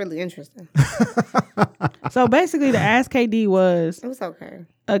wasn't really interesting. So basically, the Ask KD was it was okay.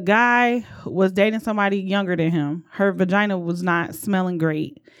 A guy was dating somebody younger than him. Her vagina was not smelling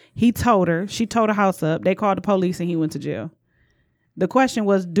great. He told her. She tore the house up. They called the police and he went to jail. The question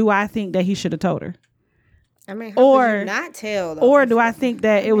was, do I think that he should have told her? I mean, how could you not tell? Though, or do I think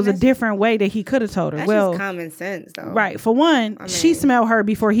that it was a different way that he could have told her? That's just common sense, though. Right. For one, she smelled her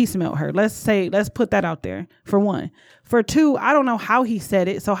before he smelled her. Let's put that out there. For one. For 2, I don't know how he said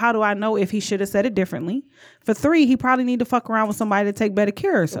it. So how do I know if he should have said it differently? For 3, he probably need to fuck around with somebody to take better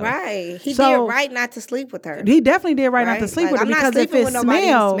care of herself. Right. He did right not to sleep with her. He definitely did right not to sleep with her because if it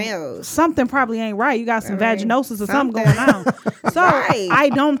smells, something probably ain't right. You got some vaginosis or something going on. So I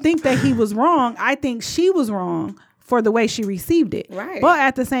don't think that he was wrong. I think she was wrong for the way she received it. Right. But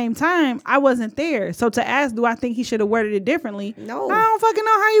at the same time, I wasn't there. So to ask, do I think he should have worded it differently? No. I don't fucking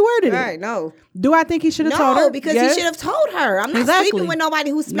know how he worded it. Right, no. Do I think he should have told her? No, because he should have told her. I'm not sleeping with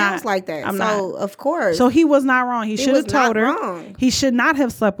nobody who smells like that. I'm not. Of course. So he was not wrong. He should have told her. Wrong. He should not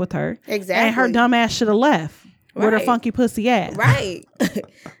have slept with her. Exactly. And her dumb ass should have left with her funky pussy ass. Right.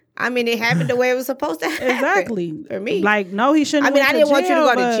 I mean, it happened the way it was supposed to happen. Exactly. For me. Like, no, he shouldn't have I didn't want you to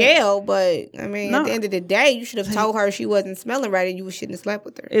go to jail, but I mean, at the end of the day, you should have told her she wasn't smelling right and you shouldn't have slept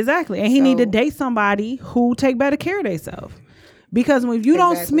with her. Exactly. And he need to date somebody who take better care of themselves. Because when you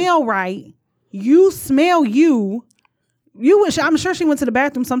don't Exactly. smell right, you smell you. I'm sure she went to the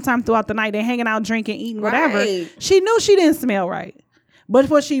bathroom sometime throughout the night. They're hanging out, drinking, eating, whatever. Right. She knew she didn't smell right. But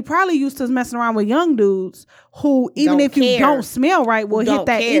what she probably used to is messing around with young dudes who, even Don't if you care. don't smell right, will hit Don't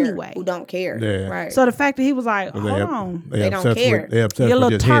that care. anyway. Who don't care. Yeah. Right. So the fact that he was like, hold on. They don't care. They obsessed You're a with little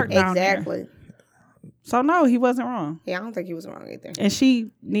just tart hitting. now. exactly. So no, he wasn't wrong. Yeah, I don't think he was wrong either. And she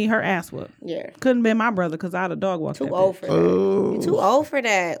need her ass whooped. Yeah. Couldn't been my brother because I'd have dog walked Too that old bitch. for that. You're too old for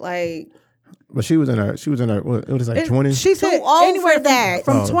that. Like, But she was in her. What was like 20. She said old anywhere for that.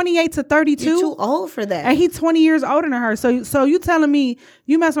 from 28 to 32. you're too old for that. And he's 20 years older than her. So you telling me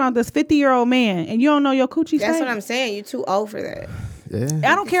you mess around with this 50-year-old man and you don't know your coochie That's stank? what I'm saying. You're too old for that.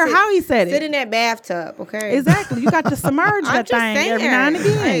 Yeah. I don't care how he said Sit it. in that bathtub, okay? Exactly. You got to submerge I'm that just thing saying. every now and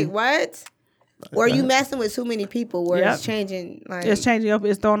again. Like, what? Or you messing with too many people where Yep. it's changing. Like, It's changing up.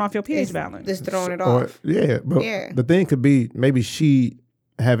 It's throwing off your pH it's balance. just throwing it Or, off. yeah, but Yeah. the thing could be maybe she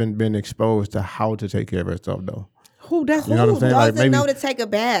haven't been exposed to how to take care of herself though. Who that's You know what I'm saying? Like, Doesn't maybe- know to take a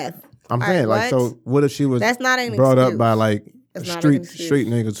bath. I'm saying like, what? so what if she was That's not an brought up excuse. by like That's not an street excuse.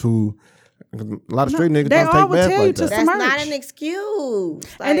 niggas who a lot of street niggas they don't all take would baths tell you like to that. That's submerge. not an excuse.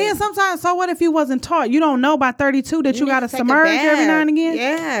 And then Like, sometimes, so what if you wasn't taught? You don't know by 32 that you need got to take a submerge every now bath. and again?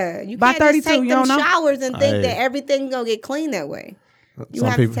 Yeah. You By can't just 32, take you them don't know? showers and think Hey. that everything's going to get clean that way. You Some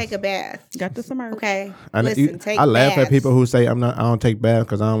have people- to take a bath. Got to submerge. Okay. I, Listen, take I laugh baths. at people who say I don't take baths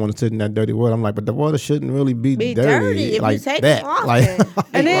because I don't want to sit in that dirty water. I'm like, but the water shouldn't really be dirty if you like take that. it often. Like,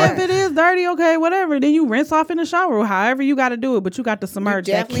 And then Right. if it is dirty, okay, whatever, then you rinse off in the shower or however you got to do it. But you got to You submerge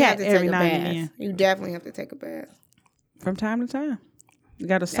that definitely have cat to every take a now and bath. then. You definitely have to take a bath. From time to time. You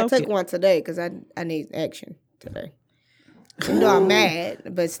got to I soak took it. one today because I need action today. Even though I'm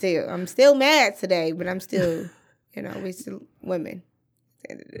mad, but still, I'm still mad today. But I'm still, we still women.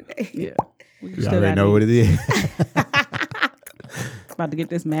 At the end of the day. Yeah. you already know what it is. About to get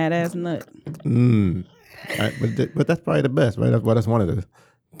this mad ass nut. Right, but that's probably the best, right? That's one of the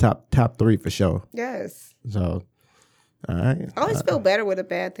top three for sure. Yes. So, all right. I always feel better with a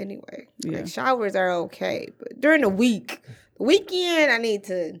bath anyway. Yeah. Like showers are okay, but during the weekend, I need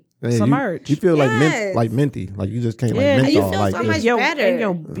to. Hey, Submerge. You feel Yes. like minty, like you just can't Yeah, like you menthol feel like so this. much Your, better.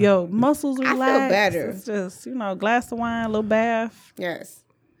 and your muscles I feel relax. better. It's just, glass of wine, a little bath. Yes.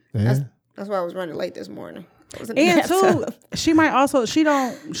 Yeah. That's why I was running late this morning. I was in the And too, bathtub. she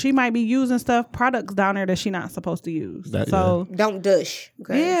might be using products down there that she not supposed to use. That- So Don't douche.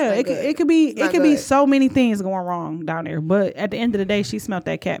 Okay? yeah, It's not good. it could be It's not be good. so many things going wrong down there. But at the end of the day, she smelled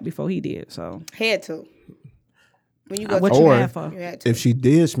that cat before he did. So Had to. When you go what to you Or- have for? you had to. If she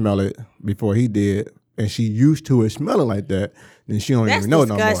did smell it before he did, and she used to it smelling like that, then she don't That's even know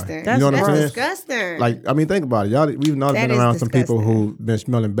disgusting. no more. You know what I'm saying? disgusting. Like, I mean, think about it. Y'all, we've not That been is around some people disgusting. who've been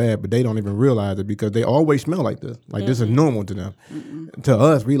smelling bad, but they don't even realize it because they always smell like this. Like, this is normal to them. To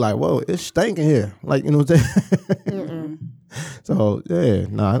us, we like, whoa, it's stinking here. Like, you know what I'm saying? So, yeah,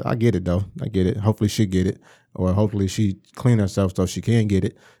 no, I get it, though. I get it. Hopefully she get it. Or hopefully she clean herself so she can get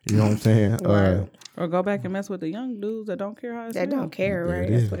it. You know what I'm saying? Right. Or go back and mess with the young dudes that don't care how it that smells. don't care, There right?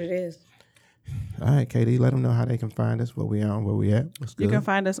 it That's is. what it is. All right, Katie, let them know how they can find us, where we at. What's good? You can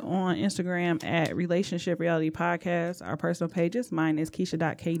find us on Instagram at Relationship Reality Podcast. Our personal pages. Mine is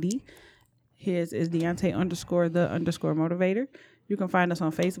Keisha.kd. His is Deontay_the_motivator. You can find us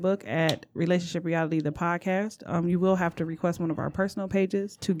on Facebook at Relationship Reality the Podcast. You will have to request one of our personal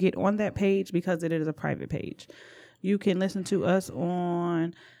pages to get on that page because it is a private page. You can listen to us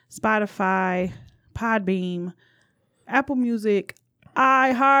on Spotify, Podbeam, Apple Music,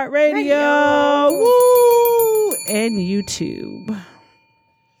 iHeartRadio, woo, and YouTube.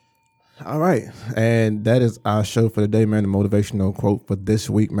 All right. And that is our show for the day, man. The motivational quote for this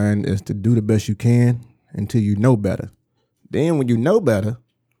week, man, is to do the best you can until you know better. Then when you know better,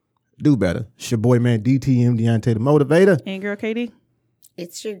 do better. It's your boy, man, DTM, Deontay the Motivator. And girl, Katie,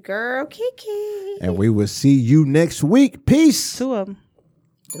 It's your girl, Kiki. And we will see you next week. Peace. 2 of them.